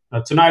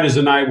tonight is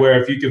a night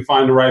where if you can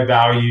find the right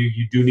value,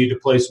 you do need to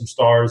play some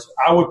stars.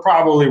 I would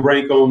probably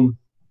rank them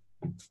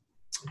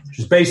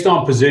just based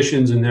on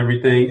positions and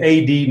everything.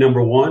 AD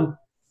number one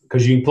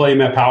because you can play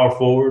him at power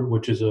forward,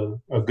 which is a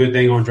good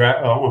thing on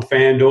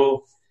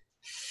FanDuel.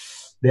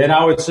 Then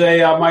I would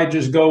say I might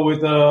just go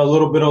with a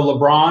little bit of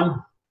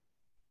LeBron,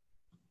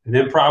 and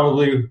then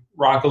probably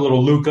rock a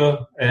little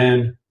Luka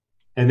and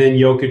then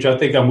Jokic. I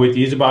think I'm with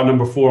you. He's about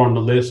number 4 on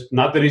the list.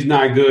 Not that he's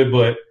not good,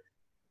 but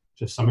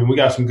we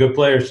got some good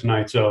players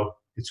tonight, so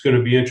it's going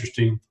to be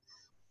interesting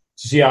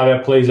to see how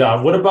that plays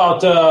out. What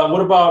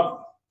about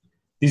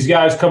these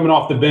guys coming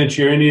off the bench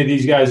here? Any of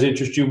these guys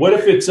interest you? What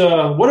if it's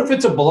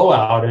a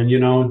blowout?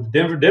 And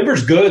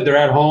Denver's good. They're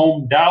at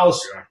home.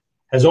 Dallas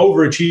has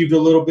overachieved a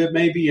little bit,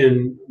 maybe,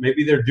 and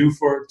maybe they're due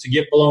to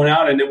get blown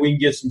out, and then we can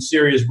get some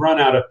serious run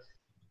out of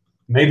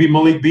maybe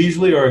Malik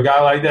Beasley or a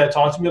guy like that.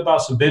 Talk to me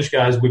about some bench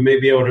guys. We may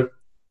be able to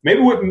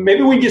maybe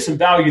we can get some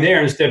value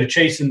there instead of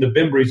chasing the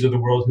Bembreys of the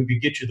world who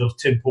could get you those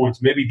 10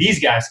 points. Maybe these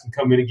guys can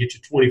come in and get you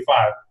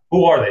 25.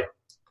 Who are they?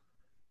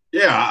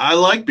 Yeah, I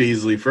like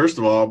Beasley, first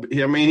of all.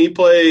 I mean, he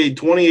played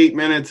 28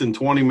 minutes and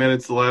 20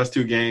 minutes the last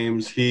 2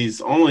 games. He's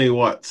only,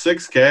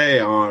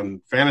 $6K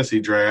on fantasy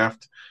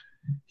draft.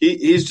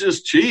 He's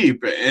just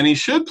cheap, and he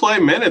should play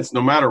minutes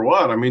no matter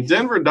what. I mean,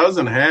 Denver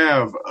doesn't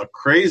have a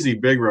crazy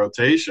big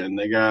rotation.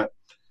 They're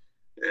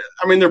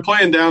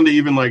playing down to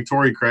even like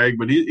Torrey Craig,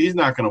 but he's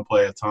not going to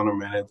play a ton of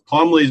minutes.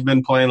 Plumlee's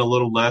been playing a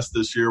little less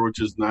this year, which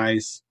is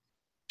nice.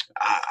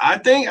 I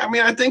think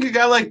a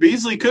guy like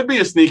Beasley could be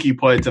a sneaky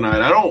play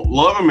tonight. I don't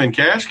love him in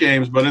cash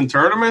games, but in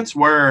tournaments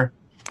where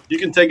you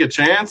can take a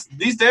chance,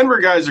 these Denver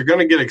guys are going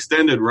to get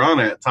extended run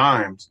at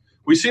times.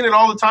 We've seen it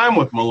all the time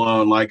with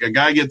Malone. Like a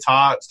guy gets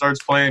hot,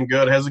 starts playing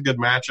good, has a good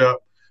matchup,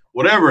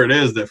 whatever it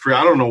is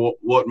I don't know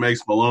what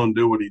makes Malone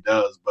do what he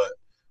does, but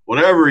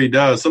whatever he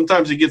does,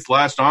 sometimes he gets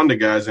latched onto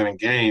guys in a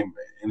game,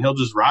 and he'll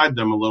just ride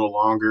them a little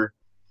longer.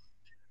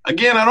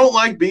 Again, I don't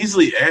like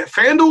Beasley.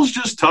 FanDuel's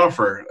just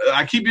tougher.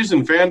 I keep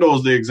using FanDuel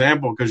as the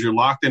example because you're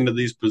locked into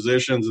these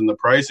positions and the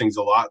pricing's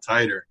a lot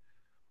tighter.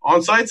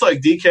 On sites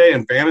like DK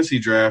and Fantasy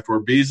Draft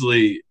where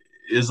Beasley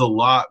is a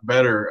lot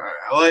better,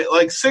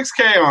 like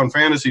 6K on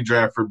Fantasy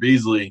Draft for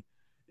Beasley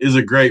is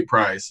a great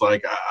price.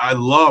 Like, I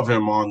love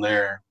him on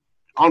there.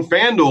 On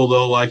FanDuel,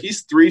 though,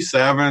 he's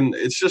 3.7.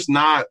 It's just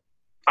not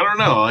 – I don't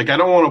know. I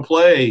don't want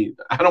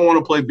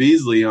to play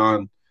Beasley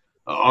on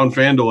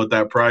FanDuel at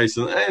that price.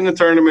 And in the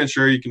tournament,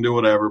 sure, you can do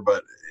whatever,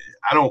 but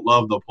I don't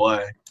love the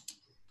play.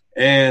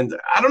 And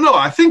I don't know.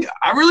 I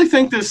really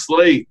think this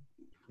slate,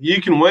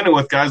 you can win it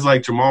with guys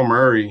like Jamal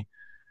Murray,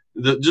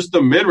 just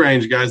the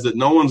mid-range guys that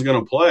no one's going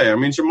to play. I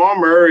mean, Jamal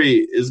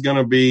Murray is going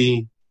to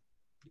be,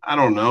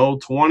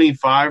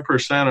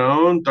 25%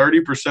 owned,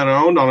 30%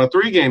 owned on a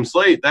 3-game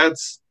slate.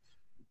 That's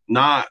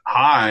not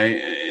high.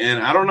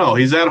 And I don't know.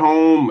 He's at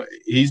home.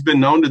 He's been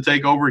known to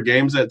take over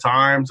games at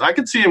times. I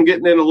could see him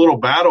getting in a little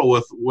battle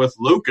with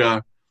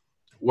Luka,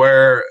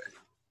 where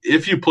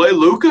if you play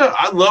Luka,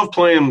 I love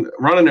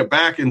running it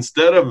back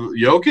instead of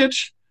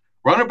Jokic.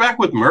 Run it back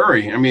with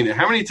Murray. I mean,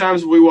 how many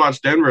times have we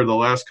watched Denver the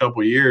last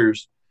couple of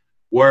years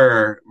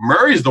where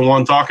Murray's the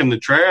one talking the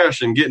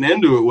trash and getting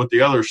into it with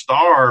the other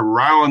star,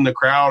 riling the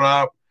crowd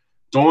up,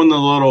 doing the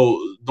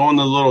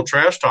little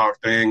trash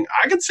talk thing?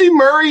 I could see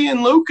Murray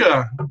and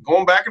Luka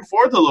going back and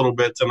forth a little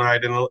bit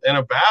tonight in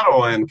a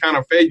battle and kind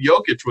of fade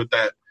Jokic with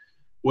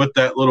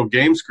that little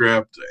game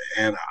script,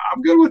 and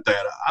I'm good with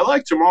that. I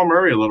like Jamal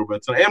Murray a little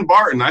bit tonight. And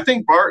Barton. I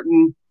think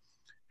Barton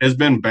has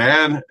been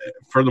bad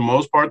for the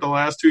most part the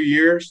last 2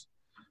 years.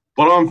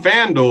 But on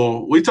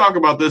FanDuel, we talk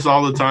about this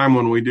all the time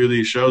when we do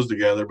these shows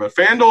together, but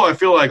FanDuel, I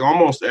feel like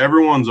almost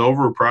everyone's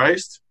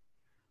overpriced.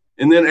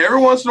 And then every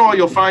once in a while,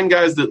 you'll find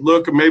guys that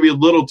look maybe a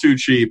little too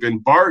cheap,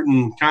 and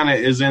Barton kind of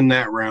is in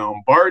that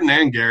realm. Barton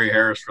and Gary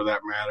Harris, for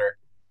that matter.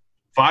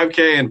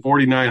 $5K and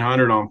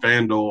 $4,900 on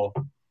FanDuel.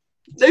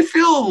 They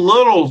feel a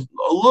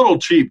little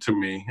cheap to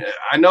me.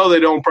 I know they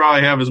don't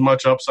probably have as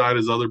much upside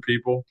as other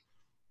people,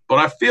 but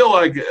I feel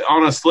like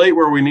on a slate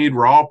where we need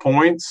raw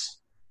points,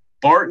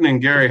 Barton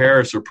and Gary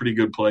Harris are pretty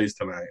good plays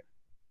tonight.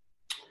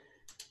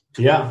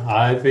 Yeah,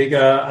 I think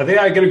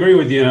I can agree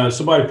with you.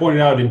 Somebody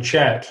pointed out in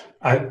chat.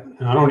 I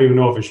don't even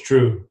know if it's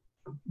true,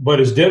 but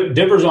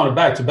Denver's on a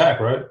back-to-back,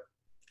 right?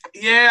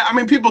 Yeah, I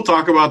mean, people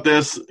talk about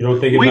this. You don't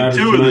think it week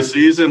 2 of the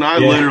season, I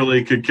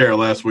literally could care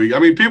less week. I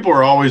mean, people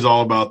are always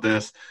all about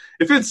this.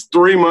 If it's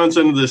 3 months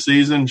into the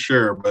season,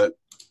 sure, but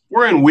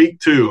We're in week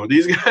 2.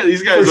 These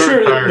guys For aren't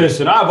sure. tired.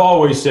 Listen, I've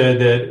always said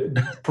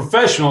that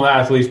professional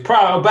athletes,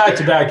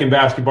 back-to-back in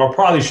basketball,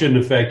 probably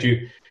shouldn't affect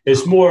you.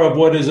 It's more of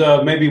what is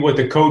maybe what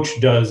the coach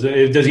does.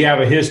 Does he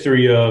have a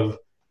history of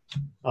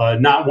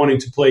not wanting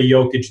to play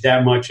Jokic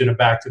that much in a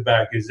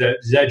back-to-back? Is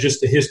that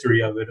just the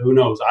history of it? Who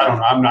knows? I don't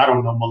know. I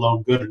don't know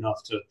Malone good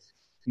enough to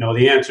know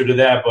the answer to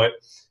that. But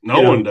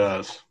no one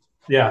does.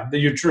 Yeah,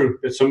 you're true.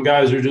 Some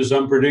guys are just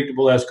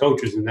unpredictable as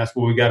coaches, and that's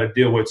what we got to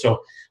deal with.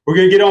 So we're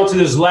going to get on to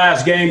this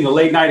last game, the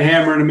late night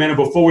hammer, in a minute.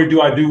 Before we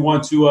do, I do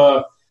want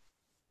to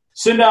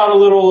send out a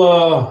little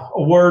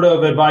a word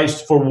of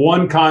advice for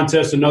one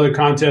contest, another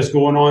contest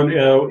going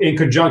on in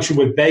conjunction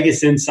with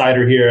Vegas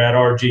Insider here at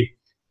RG.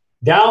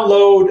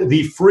 Download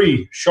the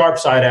free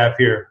SharpSide app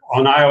here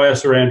on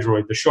iOS or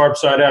Android. The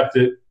SharpSide app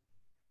that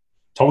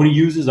Tony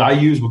uses, I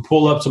use, we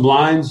pull up some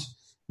lines,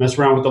 mess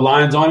around with the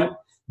lines on it.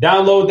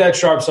 Download that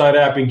SharpSide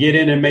app and get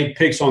in and make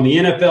picks on the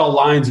NFL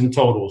lines and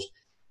totals.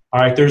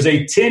 All right, there's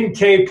a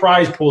 $10K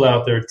prize pool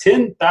out there,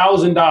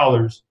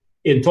 $10,000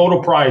 in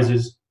total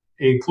prizes,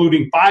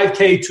 including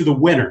 $5K to the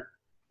winner.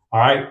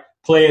 All right,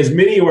 play as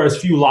many or as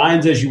few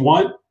lines as you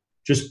want.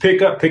 Just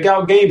pick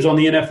out games on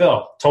the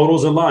NFL,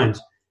 totals and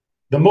lines.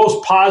 The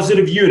most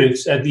positive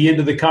units at the end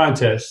of the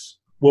contest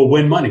will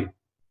win money.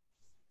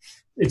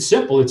 It's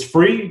simple. It's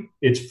free.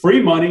 It's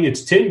free money.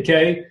 It's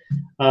 $10K.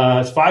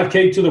 It's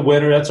 $5K to the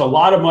winner. That's a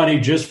lot of money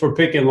just for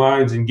picking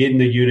lines and getting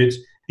the units.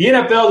 The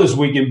NFL this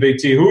weekend, Big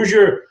T. Who's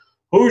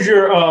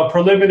your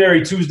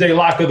preliminary Tuesday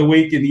lock of the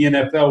week in the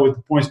NFL with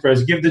the point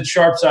spreads? Give the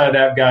SharpSide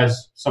app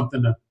guys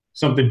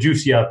something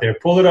juicy out there.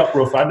 Pull it up,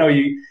 Roof. I know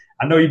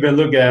you've been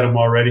looking at them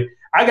already.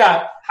 I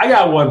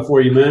got one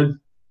for you, man.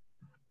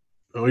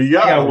 Oh, you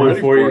got, I got one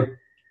for you.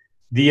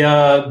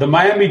 The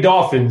Miami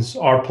Dolphins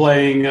are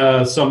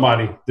playing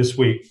somebody this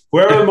week.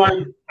 Wherever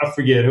I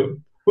forget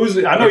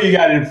who's. I know you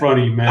got it in front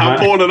of you, man. I'm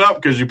pulling it up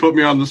because you put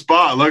me on the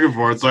spot looking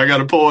for it, so I got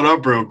to pull it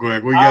up real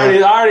quick.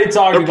 I already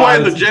talked they're about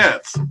playing it. the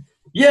Jets.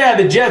 Yeah,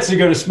 the Jets are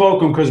going to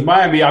smoke them because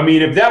Miami. I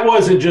mean, if that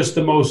wasn't just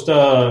the most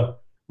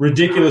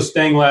ridiculous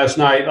thing last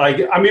night,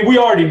 we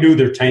already knew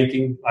they're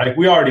tanking. Like,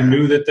 we already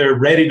knew that they're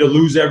ready to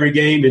lose every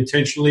game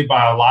intentionally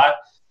by a lot.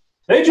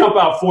 They jump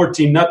out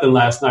 14-0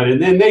 last night,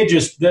 and then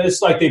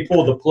it's like they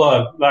pulled the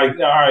plug. Like,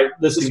 all right,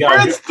 listen, the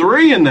guys. spread's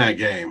 3 in that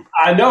game.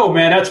 I know,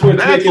 man. That's what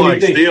That's making like me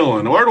think.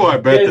 stealing. Where do I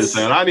bet this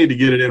at? I need to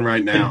get it in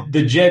right now.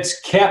 The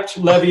Jets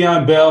kept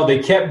Le'Veon Bell. They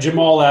kept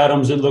Jamal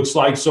Adams, it looks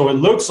like. So it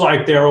looks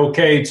like they're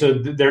okay.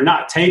 They're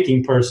not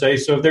tanking, per se,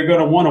 so they're going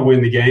to want to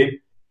win the game.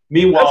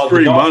 Meanwhile, that's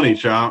free money,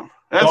 Chop.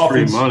 That's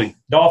free money.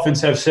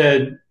 Dolphins have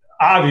said,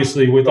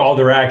 obviously, with all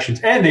their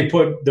actions, and they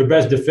put their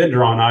best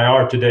defender on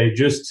IR today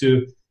just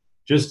to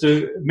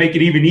make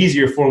it even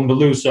easier for them to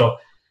lose. So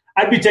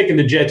I'd be taking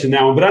the Jets in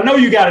that one. But I know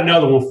you got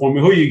another one for me.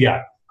 Who you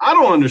got? I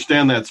don't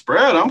understand that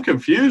spread. I'm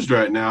confused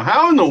right now.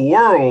 How in the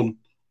world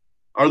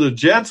are the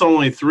Jets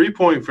only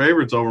 3-point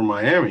favorites over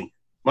Miami?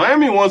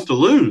 Miami wants to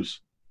lose.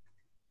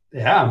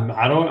 Yeah,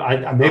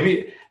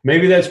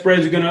 maybe that spread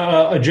is going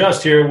to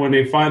adjust here when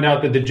they find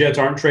out that the Jets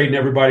aren't trading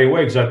everybody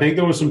away, because I think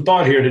there was some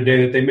thought here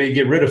today that they may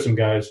get rid of some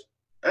guys.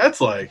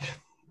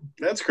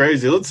 That's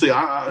crazy. Let's see.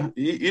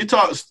 You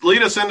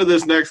lead us into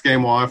this next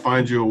game while I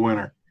find you a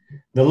winner.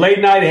 The late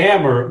night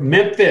hammer,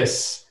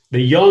 Memphis, the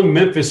young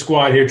Memphis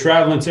squad here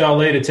traveling to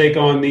LA to take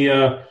on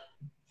the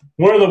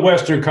one of the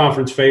Western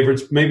Conference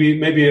favorites.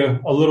 Maybe a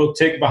little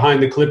tick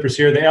behind the Clippers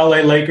here. The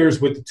LA Lakers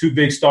with the two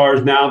big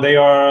stars now. They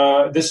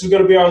are. This is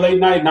going to be our late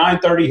night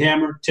 9:30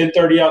 hammer,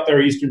 10:30 out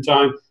there Eastern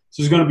time.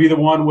 This is going to be the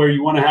one where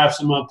you want to have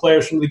some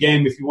players from the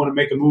game if you want to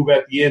make a move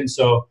at the end.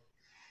 So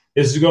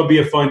this is going to be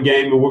a fun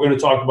game, and we're going to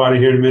talk about it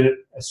here in a minute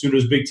as soon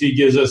as Big T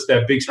gives us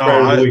that big spread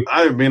of the week.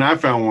 I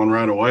found one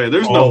right away.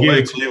 There's no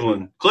way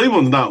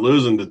Cleveland's not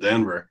losing to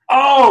Denver.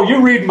 Oh,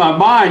 you're reading my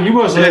mind. You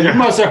must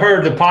have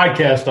heard the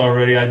podcast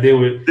already I did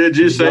with. Did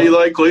you say you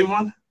like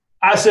Cleveland?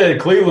 I said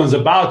Cleveland's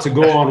about to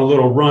go on a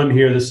little run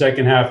here the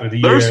second half of the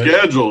year. Their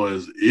schedule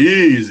is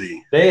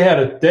easy.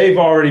 They've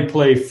already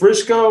played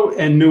Frisco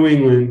and New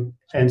England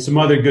and some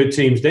other good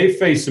teams. They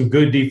faced some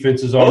good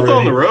defenses already. Both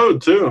on the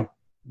road too.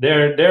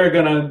 They're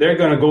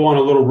gonna go on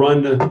a little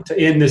run to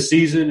end this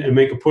season and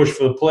make a push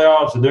for the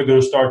playoffs, and they're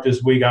gonna start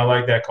this week. I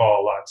like that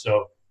call a lot.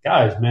 So,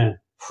 guys, man,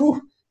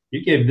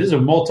 this is a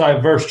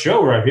multiverse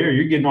show right here.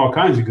 You're getting all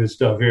kinds of good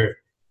stuff here.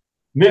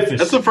 Memphis.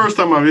 That's the first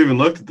time I've even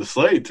looked at the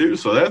slate too.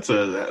 So that's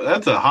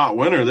a hot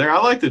winner there. I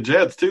like the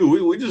Jets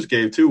too. We just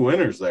gave 2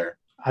 winners there.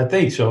 I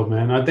think so,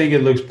 man. I think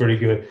it looks pretty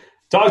good.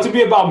 Talk to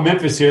me about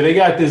Memphis here. They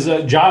got this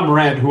John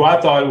Morant, who I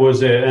thought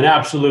was an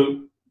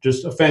absolute.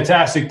 Just a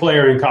fantastic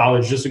player in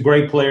college, just a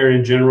great player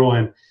in general.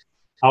 And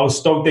I was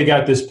stoked they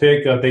got this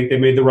pick. I think they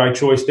made the right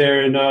choice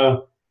there.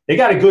 And they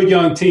got a good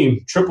young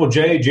team. Triple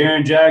J,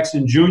 Jaren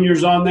Jackson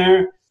Jr.'s on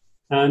there.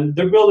 And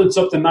they're building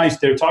something nice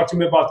there. Talk to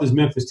me about this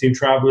Memphis team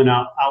traveling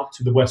out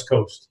to the West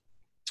Coast.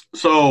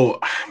 So,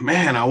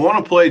 man, I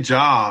want to play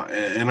Ja,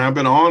 and I've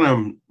been on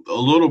him a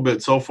little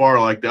bit so far.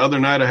 Like the other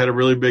night I had a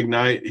really big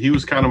night. He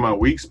was kind of my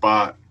weak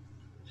spot.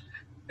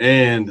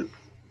 And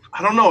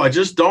I don't know. I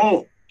just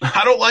don't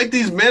I don't like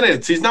these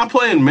minutes. He's not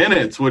playing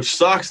minutes, which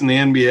sucks in the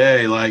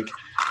NBA. Like,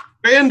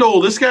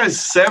 FanDuel, this guy's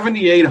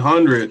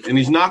 7,800, and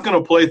he's not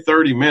going to play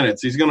 30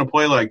 minutes. He's going to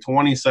play like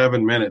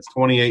 27 minutes,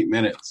 28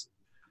 minutes.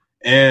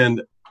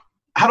 And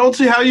I don't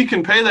see how you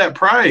can pay that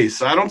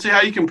price. I don't see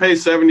how you can pay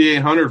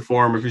 7,800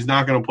 for him if he's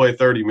not going to play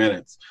 30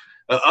 minutes.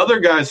 Other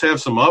guys have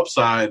some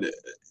upside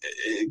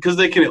because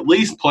they can at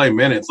least play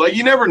minutes. Like,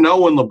 you never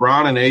know when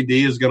LeBron and AD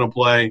is going to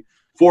play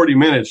 40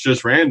 minutes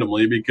just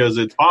randomly because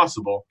it's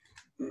possible.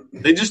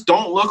 They just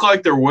don't look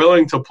like they're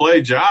willing to play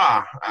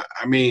Ja.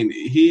 I mean,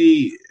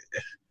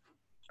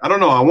 I don't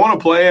know. I want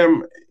to play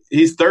him.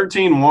 He's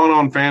 13-1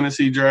 on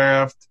fantasy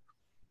draft.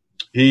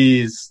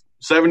 He's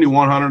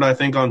 7,100, I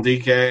think, on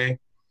DK.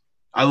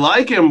 I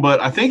like him, but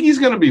I think he's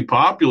going to be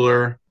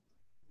popular,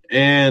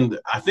 and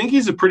I think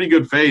he's a pretty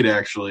good fade,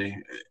 actually.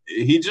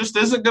 He just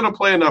isn't going to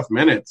play enough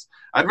minutes.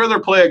 I'd rather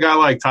play a guy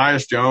like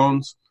Tyus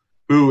Jones,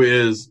 who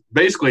is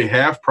basically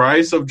half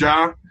price of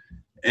Ja,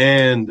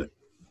 and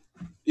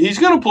he's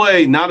going to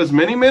play not as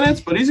many minutes,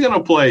 but he's going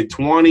to play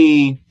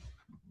 20,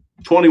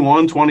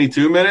 21,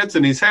 22 minutes,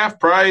 and he's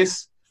half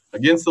price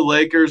against the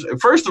Lakers.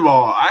 And first of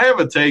all, I have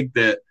a take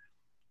that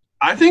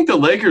I think the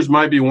Lakers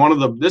might be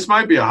this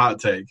might be a hot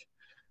take.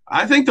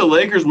 I think the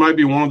Lakers might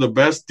be one of the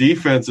best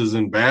defenses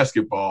in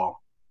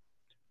basketball.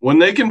 When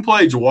they can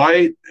play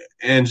Dwight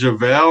and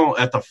JaVale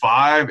at the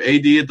 5,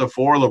 AD at the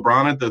 4,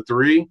 LeBron at the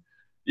 3,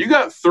 you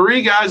got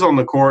 3 guys on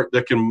the court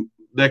that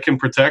can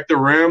protect the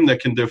rim, that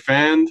can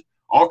defend,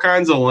 all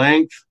kinds of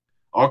length,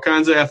 all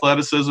kinds of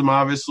athleticism,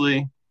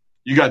 obviously.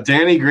 You got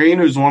Danny Green,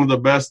 who's one of the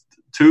best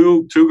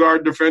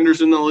two-guard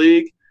defenders in the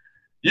league.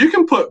 You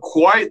can put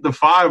quite the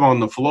 5 on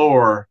the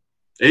floor.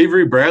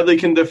 Avery Bradley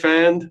can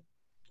defend.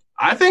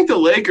 I think the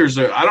Lakers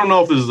are – I don't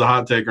know if this is a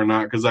hot take or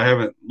not because I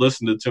haven't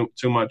listened to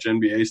too much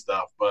NBA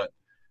stuff, but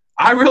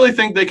I really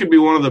think they could be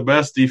one of the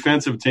best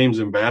defensive teams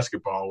in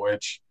basketball,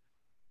 which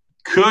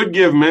could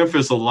give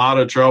Memphis a lot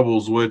of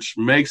troubles, which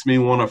makes me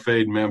want to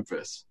fade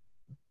Memphis.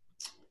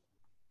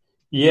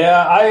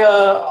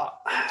 Yeah,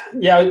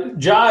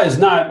 Ja is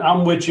not –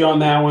 I'm with you on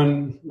that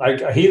one.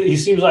 Like he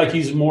seems like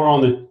he's more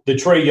on the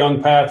Trae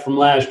Young path from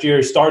last year.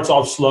 He starts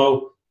off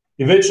slow.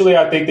 Eventually,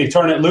 I think they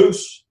turn it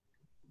loose.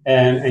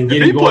 And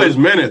get if he plays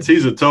minutes,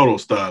 he's a total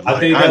stud. I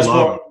think that's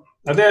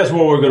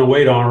what we're going to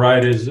wait on,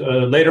 right? Is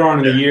later on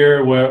in the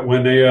year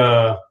when they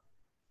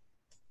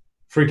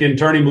freaking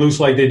turn him loose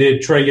like they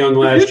did Trae Young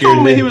last year. You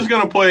told me he was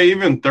going to play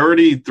even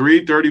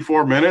 33,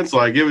 34 minutes.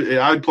 Like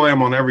I'd play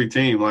him on every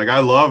team. Like I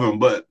love him,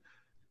 but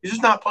he's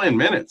just not playing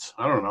minutes.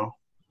 I don't know.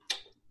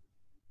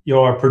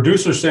 Yo, our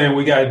producer's saying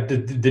we got the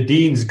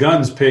Dean's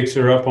Guns picks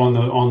are up on the.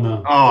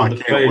 Oh, I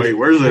can't page. Wait.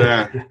 Where's it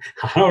at?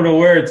 I don't know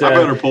where it's at. I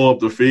better pull up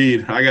the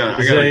feed. I got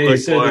to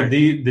click play.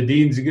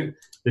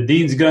 The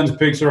Dean's Guns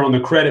picks are on the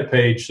credit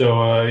page. So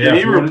Can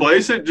you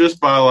replace it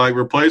just by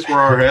replace where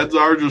our heads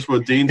are just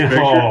with Dean's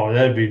picture? Oh,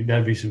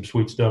 that'd be some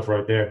sweet stuff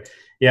right there.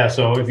 Yeah.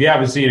 So if you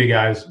haven't seen it,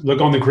 guys, look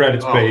on the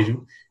credits page.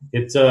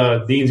 It's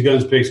Dean's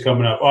Guns picks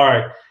coming up. All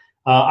right,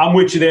 I'm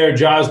with you there,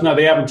 Josh. No,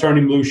 they haven't turned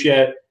him loose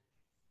yet.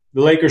 The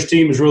Lakers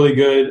team is really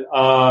good.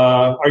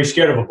 Are you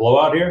scared of a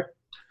blowout here?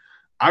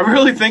 I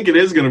really think it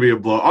is going to be a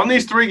blowout on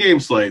these 3-game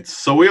slates.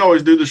 So we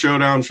always do the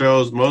showdown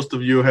shows. Most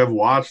of you have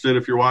watched it.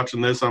 If you're watching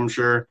this, I'm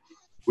sure.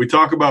 We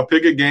talk about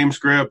pick a game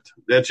script.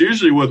 That's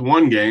usually with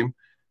 1 game.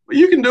 But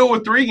you can do it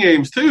with 3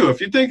 games too.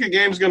 If you think a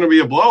game's going to be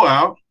a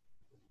blowout,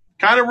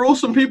 kind of rule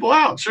some people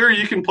out. Sure,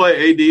 you can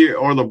play AD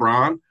or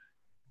LeBron.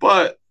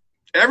 But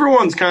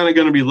everyone's kind of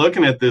going to be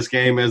looking at this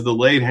game as the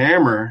late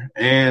hammer.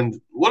 And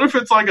what if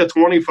it's like a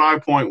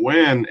 25-point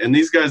win and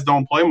these guys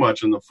don't play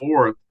much in the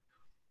 4th,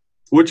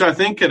 which I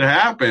think could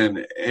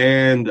happen.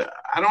 And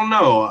I don't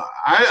know.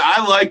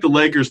 I like the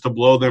Lakers to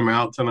blow them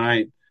out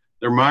tonight.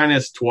 They're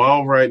minus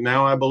 12 right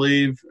now, I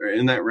believe,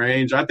 in that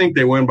range. I think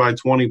they win by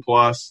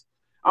 20+.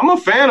 I'm a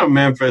fan of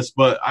Memphis,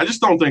 but I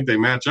just don't think they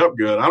match up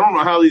good. I don't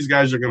know how these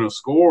guys are going to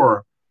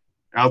score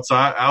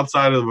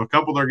outside of a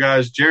couple of their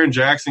guys. Jaren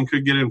Jackson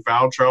could get in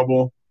foul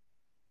trouble.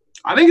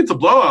 I think it's a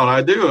blowout.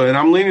 I do. And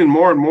I'm leaning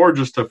more and more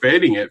just to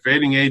fading it,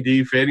 fading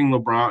AD, fading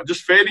LeBron,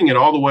 just fading it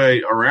all the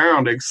way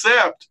around,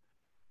 except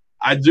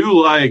I do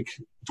like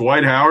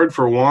Dwight Howard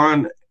for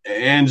one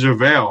and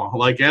JaVale.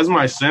 Like as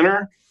my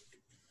center,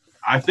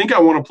 I think I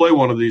want to play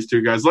one of these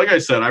 2 guys. Like I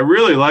said, I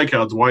really like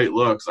how Dwight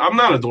looks. I'm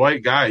not a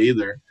Dwight guy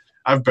either.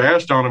 I've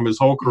bashed on him his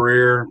whole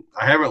career.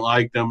 I haven't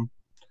liked him.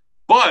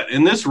 But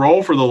in this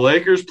role for the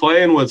Lakers,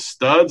 playing with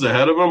studs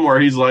ahead of him where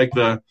he's like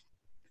the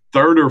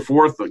 3rd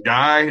or 4th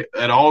guy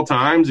at all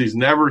times, he's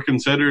never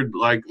considered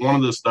like one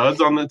of the studs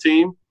on the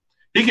team.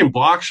 He can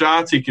block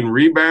shots. He can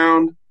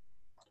rebound.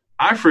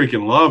 I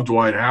freaking love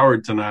Dwight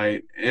Howard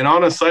tonight. And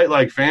on a site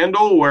like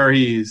FanDuel where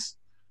he's,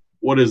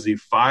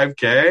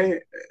 5K?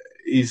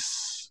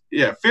 He's,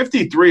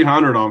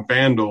 5,300 on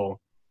FanDuel.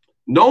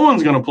 No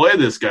one's going to play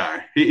this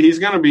guy. He's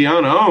going to be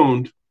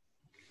unowned.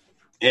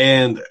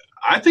 And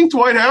I think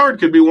Dwight Howard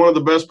could be one of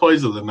the best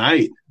plays of the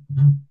night.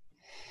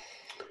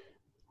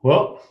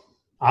 Well,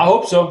 I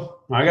hope so.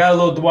 I got a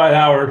little Dwight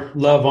Howard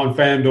love on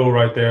FanDuel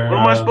right there. What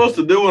am I supposed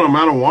to do when I'm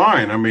out of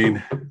wine? I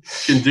mean,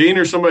 can Dean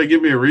or somebody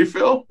give me a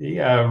refill? You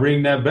gotta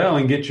ring that bell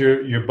and get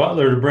your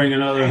butler to bring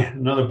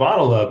another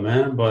bottle up,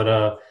 man.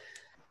 But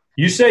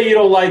you say you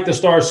don't like the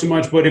Stars too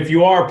much, but if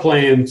you are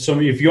playing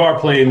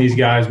these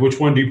guys, which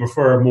one do you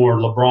prefer more,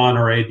 LeBron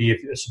or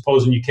AD?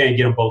 Supposing you can't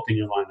get them both in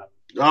your lineup.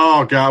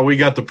 Oh God, we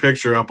got the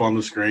picture up on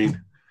the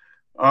screen.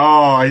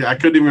 Oh, I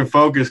couldn't even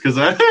focus because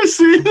I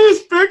see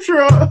this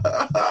picture.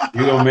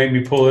 You're going to make me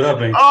pull it up,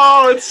 ain't you?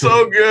 Oh, it's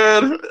so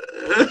good.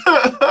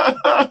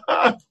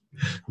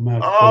 I'm going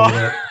to pull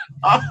it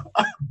up.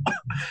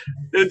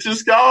 It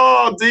just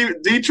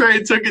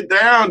D-Trade took it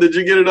down. Did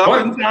you get it up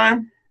in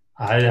time?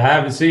 I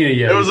haven't seen it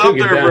yet. It was up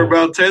there for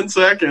about 10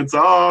 seconds.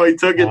 Oh, he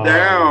took it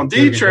down.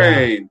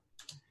 D-Trade.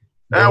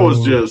 That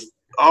was just –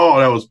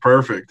 that was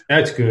perfect.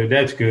 That's good.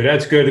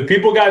 The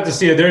people got to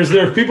see it. There's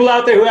people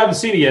out there who haven't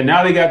seen it yet.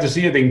 Now they got to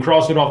see it. They can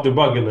cross it off their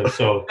bucket list.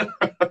 So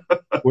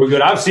we're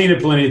good. I've seen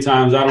it plenty of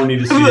times. I don't need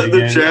to see it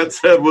again. The chat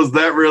said, was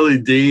that really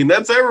Dean?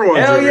 That's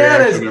everyone's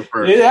reaction at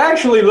first. It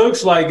actually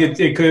looks like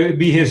it could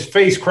be his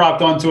face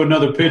cropped onto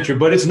another picture,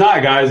 but it's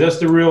not, guys. That's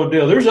the real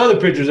deal. There's other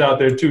pictures out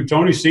there, too.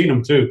 Tony's seen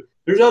them, too.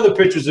 There's other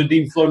pictures of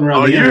Dean floating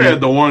around. Oh, you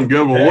had the one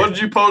good one. What did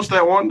you post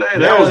that one day?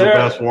 That was the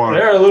best one.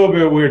 They're a little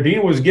bit weird.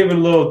 Dean was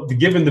giving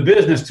the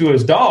business to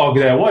his dog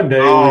that one day.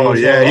 Oh,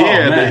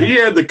 yeah. He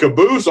had the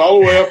caboose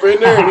all the way up in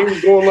there, and he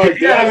was going like that.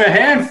 He had him a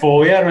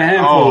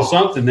handful. Of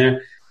something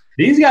there.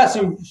 He's got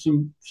some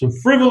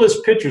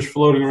frivolous pictures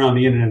floating around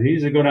the internet. He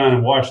needs to go down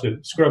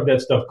and scrub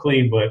that stuff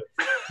clean. But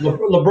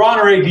LeBron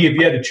or AD, if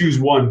you had to choose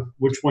one,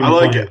 which one?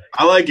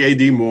 I like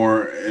AD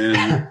more,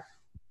 and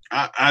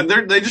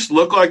they just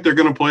look like they're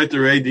going to play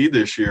through AD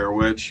this year,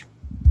 which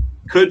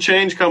could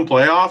change come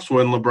playoffs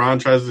when LeBron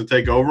tries to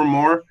take over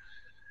more.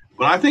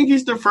 But I think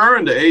he's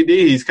deferring to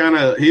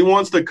AD. He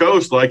wants to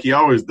coast like he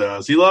always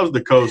does. He loves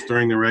to coast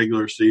during the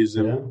regular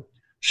season. Yeah.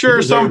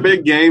 Sure, some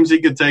big games he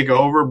could take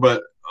over,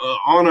 but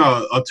on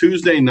a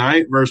Tuesday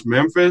night versus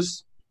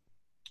Memphis,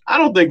 I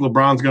don't think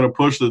LeBron's going to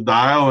push the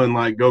dial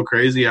and go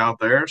crazy out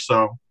there.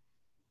 So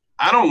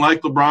I don't like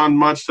LeBron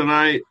much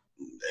tonight.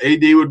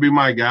 AD would be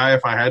my guy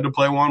if I had to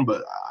play one,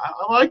 but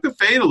I like the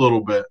fade a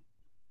little bit.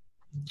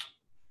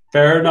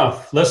 Fair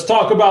enough. Let's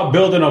talk about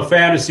building a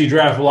fantasy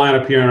draft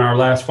lineup here in our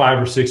last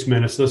 5 or 6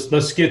 minutes.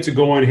 Let's get to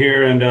going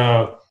here. And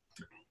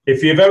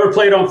if you've ever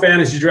played on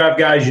fantasy draft,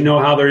 guys, you know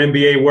how their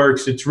NBA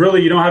works. It's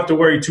really, you don't have to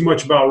worry too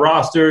much about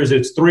rosters.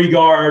 It's 3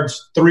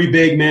 guards, 3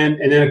 big men,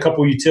 and then a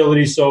couple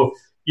utilities. So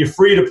you're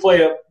free to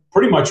play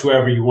pretty much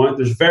whoever you want.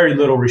 There's very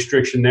little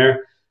restriction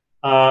there.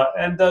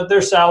 And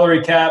their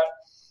salary cap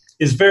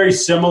is very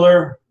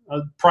similar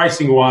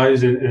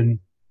pricing-wise and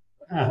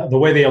the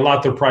way they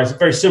allot their price. It's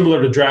very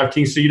similar to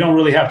DraftKings, so you don't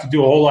really have to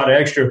do a whole lot of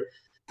extra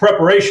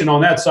preparation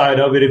on that side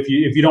of it if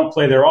you don't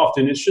play there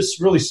often. It's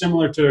just really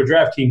similar to a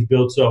DraftKings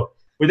build. So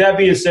with that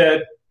being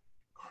said,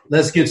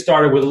 let's get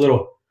started with a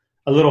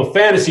little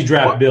fantasy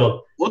draft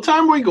build. What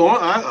time are we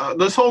going?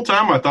 This whole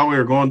time I thought we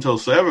were going till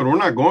 7. We're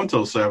not going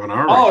till 7,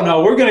 are we? Oh,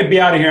 no, we're going to be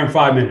out of here in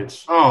 5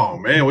 minutes. Oh,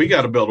 man, we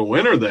got to build a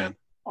winner then.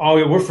 Oh,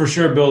 yeah, we're for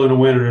sure building a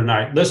winner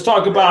tonight. Let's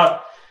talk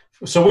about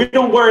 – so we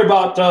don't worry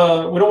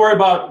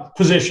about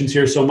positions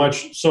here so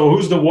much. So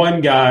who's the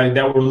one guy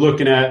that we're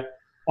looking at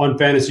on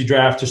fantasy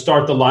draft to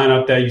start the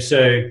lineup that you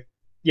say,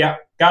 yeah,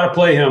 got to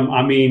play him?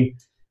 I mean,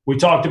 we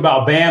talked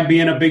about Bam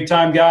being a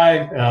big-time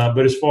guy,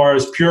 but as far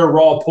as pure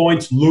raw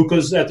points,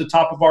 Luka's at the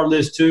top of our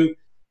list too.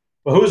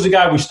 But who's the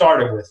guy we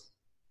started with?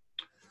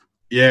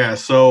 Yeah,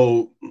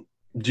 so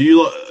did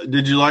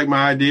you like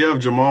my idea of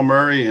Jamal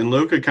Murray and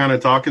Luka kind of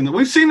talking?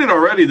 We've seen it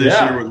already this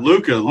year with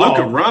Luka.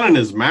 Luka running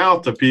his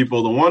mouth to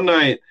people. The one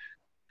night,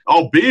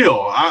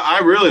 Beal.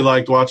 I really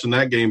liked watching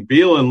that game.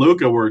 Beal and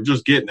Luka were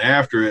just getting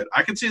after it.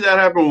 I could see that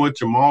happen with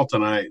Jamal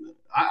tonight.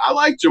 I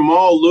like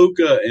Jamal,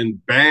 Luka,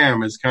 and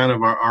Bam as kind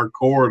of our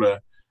core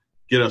to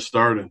get us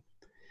started.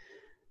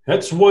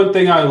 That's one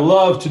thing I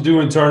love to do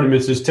in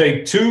tournaments is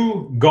take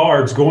 2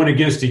 guards going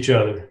against each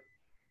other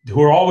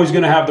who are always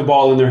going to have the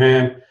ball in their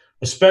hand,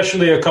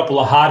 especially a couple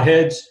of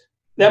hotheads.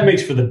 That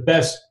makes for the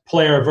best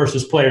player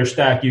versus player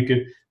stack. You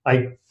could,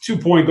 2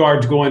 point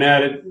guards going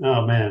at it.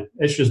 Oh, man,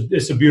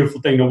 it's a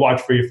beautiful thing to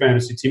watch for your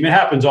fantasy team. It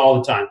happens all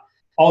the time.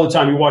 All the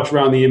time you watch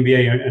around the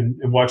NBA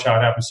and watch how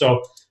it happens.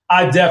 So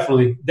I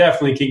definitely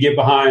can get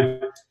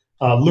behind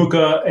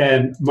Luka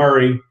and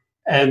Murray.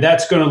 And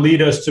that's going to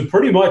lead us to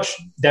pretty much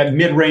that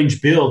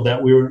mid-range build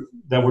that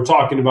we're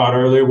talking about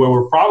earlier, where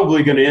we're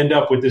probably going to end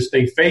up with this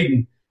thing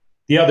fading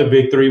the other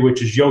big 3,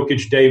 which is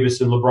Jokic,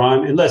 Davis, and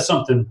LeBron, unless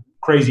something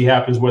crazy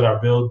happens with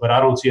our build. But I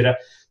don't see that.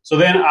 So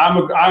then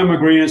I'm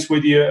agreeing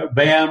with you.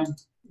 Bam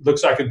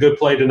looks like a good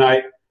play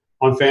tonight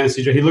on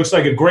fantasy. He looks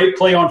like a great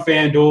play on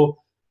FanDuel,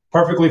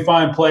 perfectly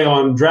fine play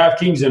on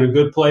DraftKings, and a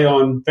good play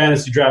on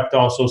fantasy draft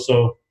also.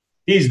 So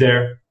he's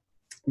there.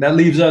 That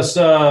leaves us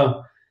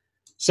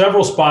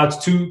several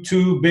spots,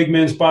 two big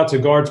men spots, a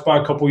guard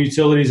spot, a couple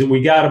utilities, and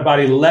we got about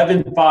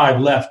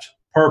 11.5 left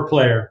per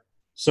player.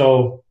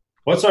 So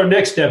what's our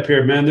next step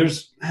here, man?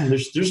 There's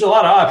a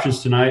lot of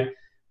options tonight.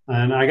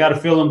 and I got a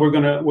feeling we're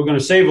gonna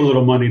save a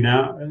little money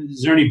now.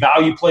 Is there any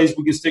value plays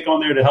we can stick on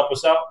there to help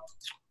us out?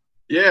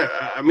 Yeah,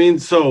 I mean,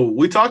 so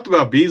we talked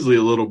about Beasley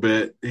a little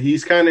bit.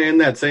 He's kind of in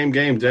that same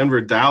game,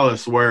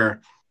 Denver-Dallas,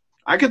 where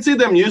I could see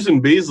them using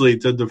Beasley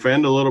to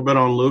defend a little bit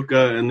on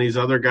Luka and these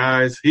other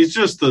guys. He's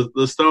just the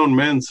Stone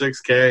Men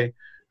 6K.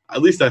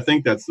 At least I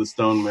think that's the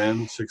Stone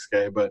Men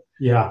 6K. But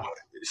yeah,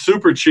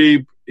 super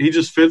cheap. He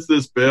just fits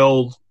this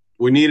build.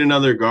 We need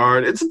another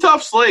guard. It's a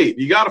tough slate.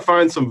 You got to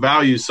find some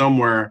value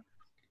somewhere.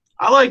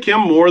 I like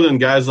him more than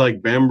guys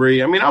like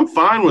Bembry. I mean, I'm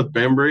fine with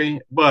Bembry,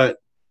 but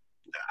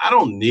I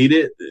don't need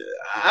it.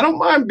 I don't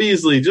mind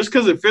Beasley just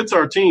because it fits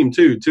our team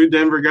too. 2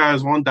 Denver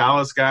guys, 1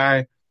 Dallas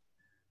guy.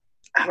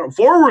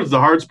 Forward's the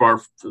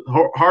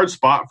hard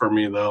spot for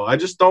me though. I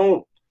just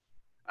don't.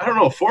 I don't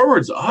know.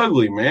 Forward's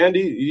ugly, man.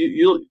 Can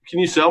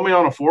you sell me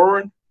on a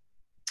forward?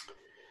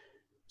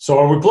 So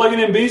are we plugging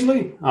in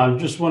Beasley? I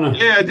just want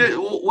to. Yeah,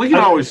 we can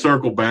always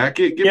circle back.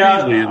 Get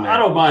Beasley in there. I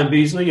don't mind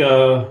Beasley.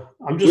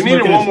 I'm just. We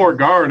needed one more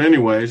guard,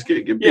 anyways.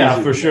 Get Beasley. Yeah,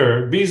 for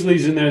sure.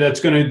 Beasley's in there. That's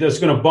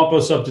gonna bump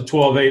us up to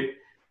 12-8.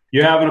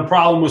 You're having a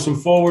problem with some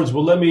forwards.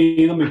 Well, let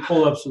me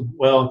pull up some.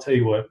 Well, I'll tell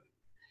you what.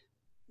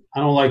 I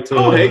don't like to.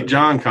 I don't hate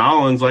John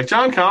Collins. Like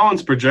John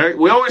Collins project.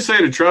 We always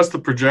say to trust the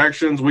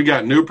projections. We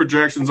got new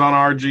projections on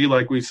RG,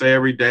 like we say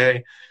every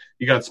day.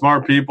 You got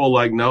smart people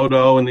like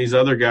Noto and these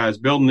other guys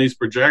building these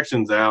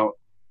projections out.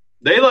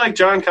 They like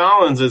John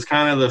Collins as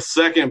kind of the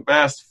second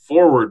best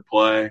forward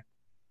play.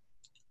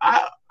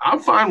 I'm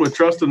fine with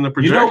trusting the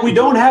projections. We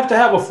don't have to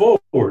have a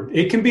forward.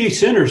 It can be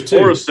centers too.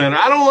 Or a center.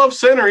 I don't love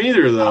center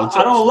either, though.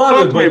 I don't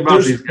love it,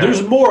 but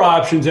there's more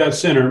options at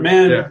center,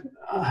 man. Yeah.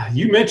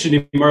 You mentioned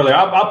him earlier.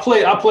 I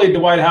played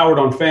Dwight Howard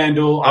on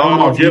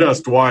FanDuel. Get us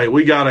Dwight.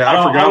 We got it. I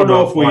don't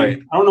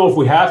know if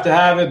we have to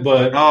have it,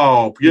 but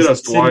get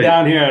us Dwight. Sitting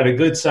down here at a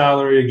good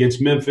salary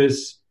against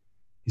Memphis.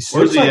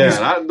 Where's he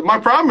at? My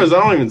problem is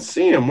I don't even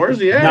see him. Where's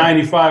he at?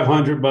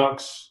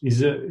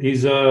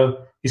 $9,500.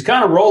 He's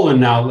kind of rolling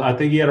now. I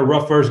think he had a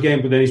rough first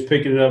game, but then he's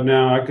picking it up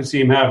now. I could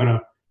see him having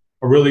a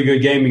really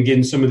good game and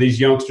getting some of these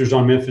youngsters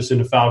on Memphis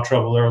into foul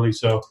trouble early.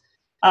 So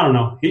I don't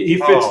know. He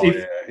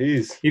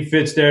fits. He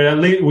fits there. At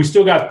least we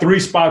still got 3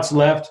 spots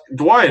left.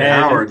 Dwight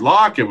Howard,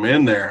 lock him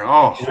in there.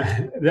 Oh,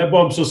 that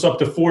bumps us up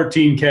to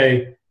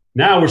 14K.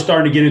 Now we're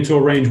starting to get into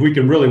a range we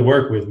can really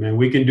work with, man.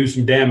 We can do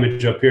some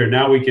damage up here.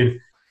 Now we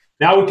can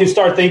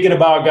start thinking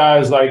about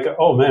guys like,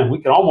 oh man, we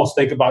can almost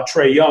think about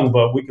Trae Young,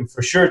 but we can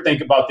for sure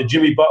think about the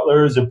Jimmy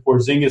Butlers and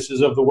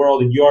Porzingises of the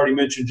world. And you already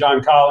mentioned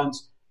John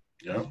Collins.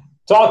 Yeah.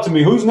 Talk to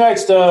me. Who's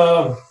next?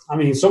 So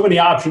many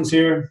options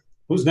here.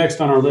 Who's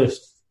next on our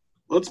list?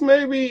 Let's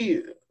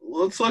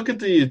look at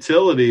the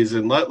utilities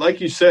and like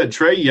you said,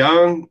 Trae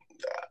Young.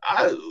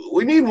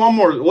 We need one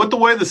more. With the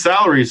way the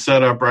salary is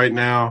set up right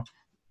now,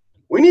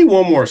 we need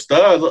one more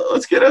stud.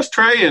 Let's get us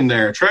Trae in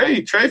there.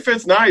 Trae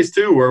fits nice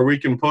too, where we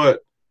can put.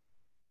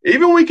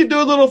 Even we could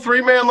do a little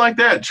 3-man like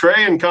that,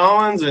 Trae and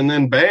Collins, and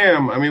then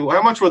Bam. I mean,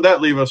 how much would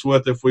that leave us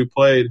with if we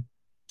played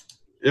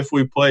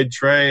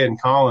Trae and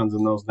Collins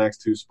in those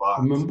next 2 spots?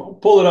 I'm gonna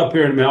pull it up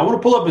here in a minute. I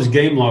want to pull up his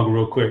game log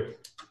real quick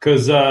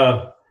because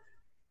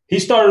he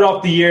started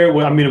off the year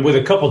with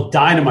a couple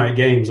dynamite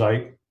games,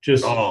 like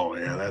just. Oh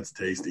yeah, that's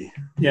tasty.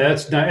 Yeah,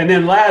 that's and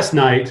then last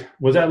night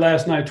was that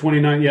last night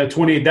 29? Yeah,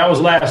 28. That was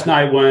last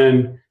night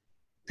when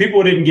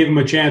people didn't give him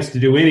a chance to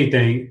do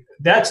anything.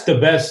 That's the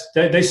best.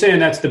 They're saying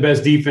that's the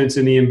best defense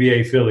in the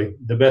NBA, Philly.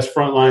 The best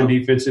frontline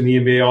defense in the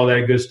NBA, all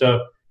that good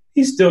stuff.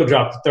 He still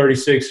dropped a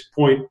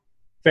 36-point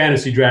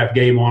fantasy draft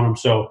game on him.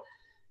 So,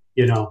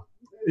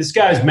 this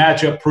guy's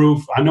matchup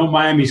proof. I know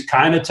Miami's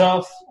kind of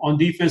tough on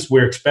defense.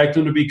 We're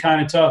expecting them to be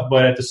kind of tough.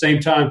 But at the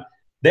same time,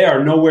 they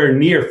are nowhere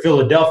near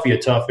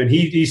Philadelphia tough. And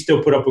he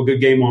still put up a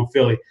good game on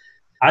Philly.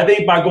 I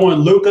think by going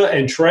Luka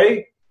and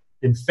Trae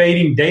and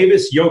fading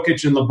Davis,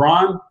 Jokic, and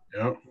LeBron,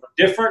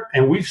 different,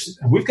 and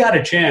we've got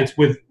a chance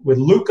with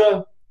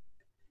Luka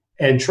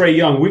and Trae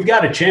Young. We've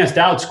got a chance to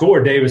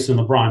outscore Davis and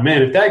LeBron.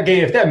 Man, if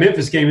that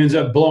Memphis game ends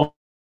up blowing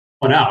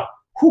out,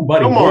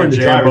 buddy, come on,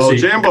 Jambo.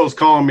 Jambo's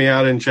calling me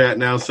out in chat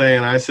now,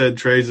 saying I said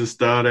Trae's a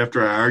stud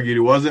after I argued he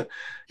wasn't.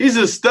 He's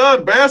a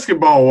stud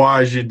basketball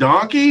wise, you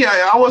donkey.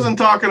 I wasn't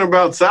talking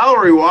about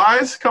salary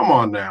wise. Come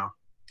on now.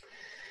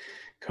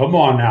 Come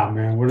on now,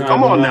 man.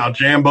 Come on now,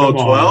 Jambo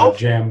 12.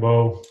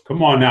 Jambo.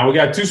 Come on now. We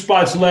got 2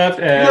 spots left.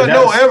 You got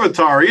no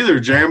avatar either,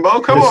 Jambo.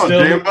 Come on,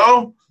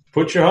 Jambo.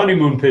 Put your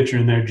honeymoon picture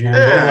in there, Jambo.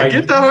 Yeah,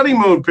 get the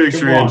honeymoon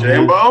picture in,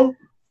 Jambo.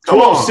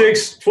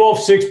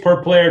 12-6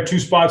 per player, 2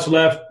 spots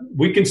left.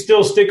 We can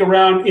still stick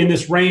around in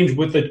this range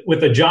with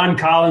a John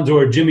Collins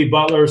or a Jimmy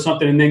Butler or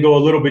something and then go a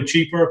little bit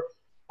cheaper.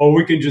 Or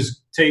we can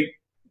just take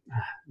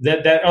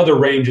that other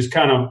range is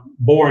kind of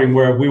boring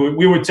where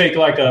we would take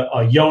like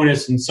a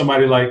Jonas and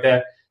somebody like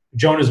that,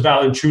 Jonas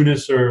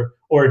Valanciunas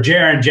or a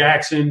Jaren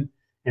Jackson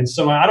and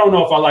somebody. I don't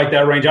know if I like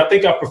that range. I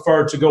think I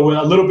prefer to go with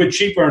a little bit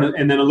cheaper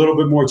and then a little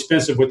bit more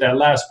expensive with that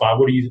last spot.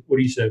 What do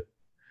you say?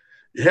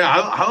 Yeah,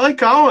 I like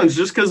Collins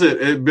just because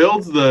it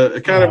builds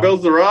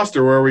builds the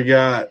roster where we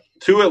got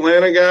 2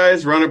 Atlanta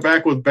guys, run it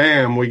back with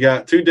Bam. We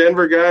got 2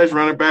 Denver guys,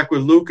 run it back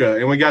with Luka.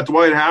 And we got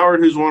Dwight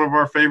Howard, who's one of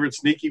our favorite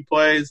sneaky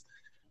plays.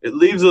 It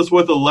leaves us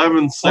with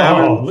 11-7.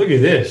 Oh, look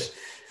at this.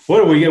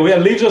 What do we get?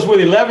 That leaves us with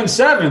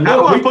 11-7. How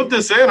do I put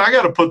this in? I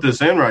got to put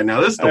this in right now.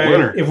 This is the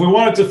winner. If we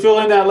wanted to fill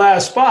in that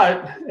last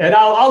spot, and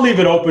I'll leave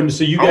it open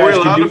so you guys can Are we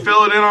allowed to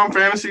fill it in on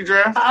Fantasy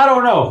Draft? I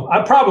don't know.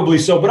 I probably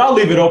so, but I'll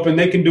leave it open.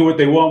 They can do what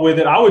they want with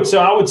it. I would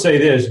say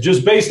this,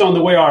 just based on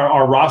the way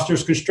our roster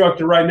is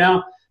constructed right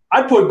now,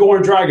 I'd put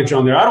Goran Dragic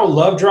on there. I don't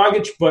love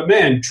Dragic, but,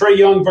 man, Trae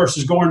Young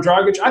versus Goran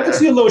Dragic, I can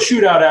see a little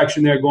shootout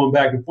action there going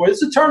back and forth.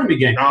 It's a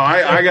tournament game. No,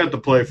 I got the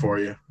play for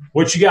you.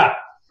 What you got?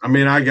 I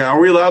mean, are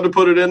we allowed to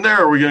put it in there,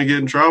 or are we going to get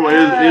in trouble?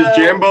 Is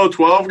Jambo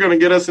 12 going to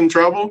get us in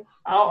trouble?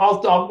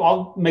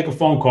 I'll make a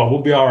phone call.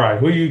 We'll be all right.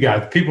 Who you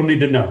got? People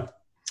need to know.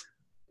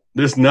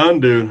 This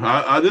Nunn dude.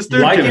 This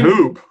dude can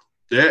hoop.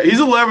 Yeah, he's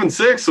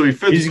 11'6", so he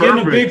fits. He's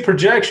perfect. getting a big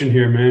projection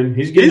here, man.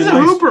 He's a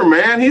hooper,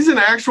 man. He's an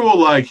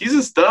actual he's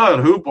a stud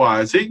hoop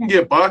wise. He can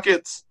get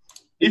buckets.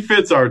 He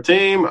fits our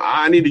team.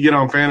 I need to get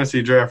on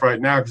Fantasy Draft right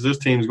now because this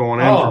team's going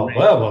in for me.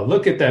 Well,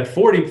 look at that.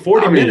 40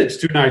 minutes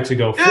 2 nights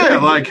ago. Yeah,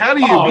 how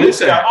do you beat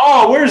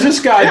that? Where's this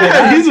guy?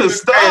 Yeah, he's a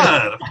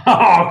stud.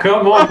 Oh,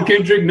 come on,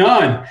 Kendrick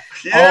Nunn.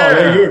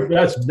 Yeah.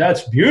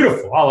 That's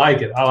beautiful. I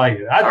like it. I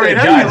mean,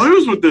 how do you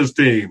lose with this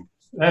team?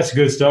 That's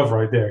good stuff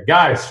right there.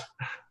 Guys,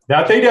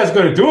 I think that's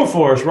going to do it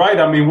for us, right?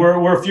 I mean,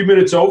 we're a few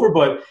minutes over,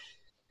 but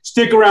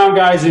stick around,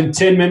 guys, in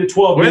 10 minutes,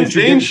 12 minutes.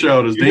 When's Dean's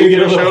show? Does Dean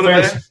get a show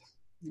today?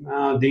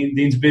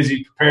 Dean's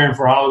busy preparing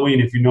for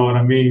Halloween, if you know what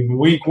I mean.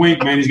 Wink,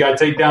 wink, man. He's got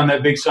to take down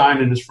that big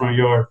sign in his front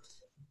yard.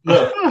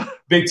 Look,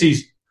 Big T,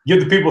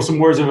 give the people some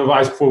words of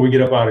advice before we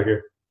get up out of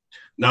here.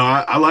 No,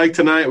 I like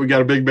tonight. We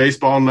got a big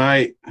baseball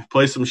night.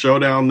 Play some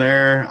showdown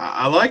there.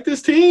 I like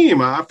this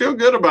team. I feel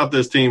good about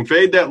this team.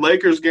 Fade that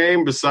Lakers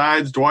game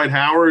besides Dwight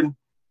Howard.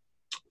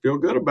 Feel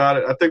good about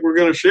it. I think we're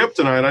going to ship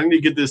tonight. I need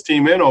to get this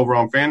team in over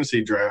on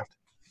Fantasy Draft.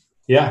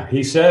 Yeah,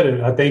 he said it.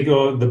 I think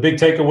the big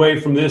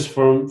takeaway from this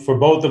for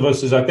both of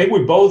us is I think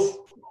we both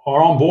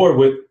are on board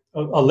with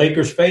a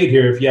Lakers fade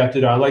here if you have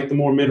to. I like the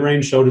more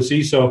mid-range show to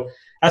see. So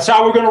that's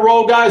how we're going to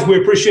roll, guys. We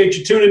appreciate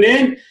you tuning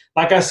in.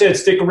 Like I said,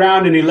 stick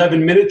around in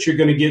 11 minutes. You're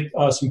going to get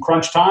some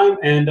crunch time.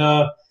 And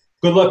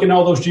good luck in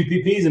all those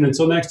GPPs. And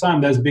until next time,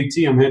 that's Big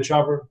T. I'm Head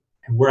Chopper,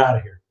 and we're out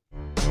of here.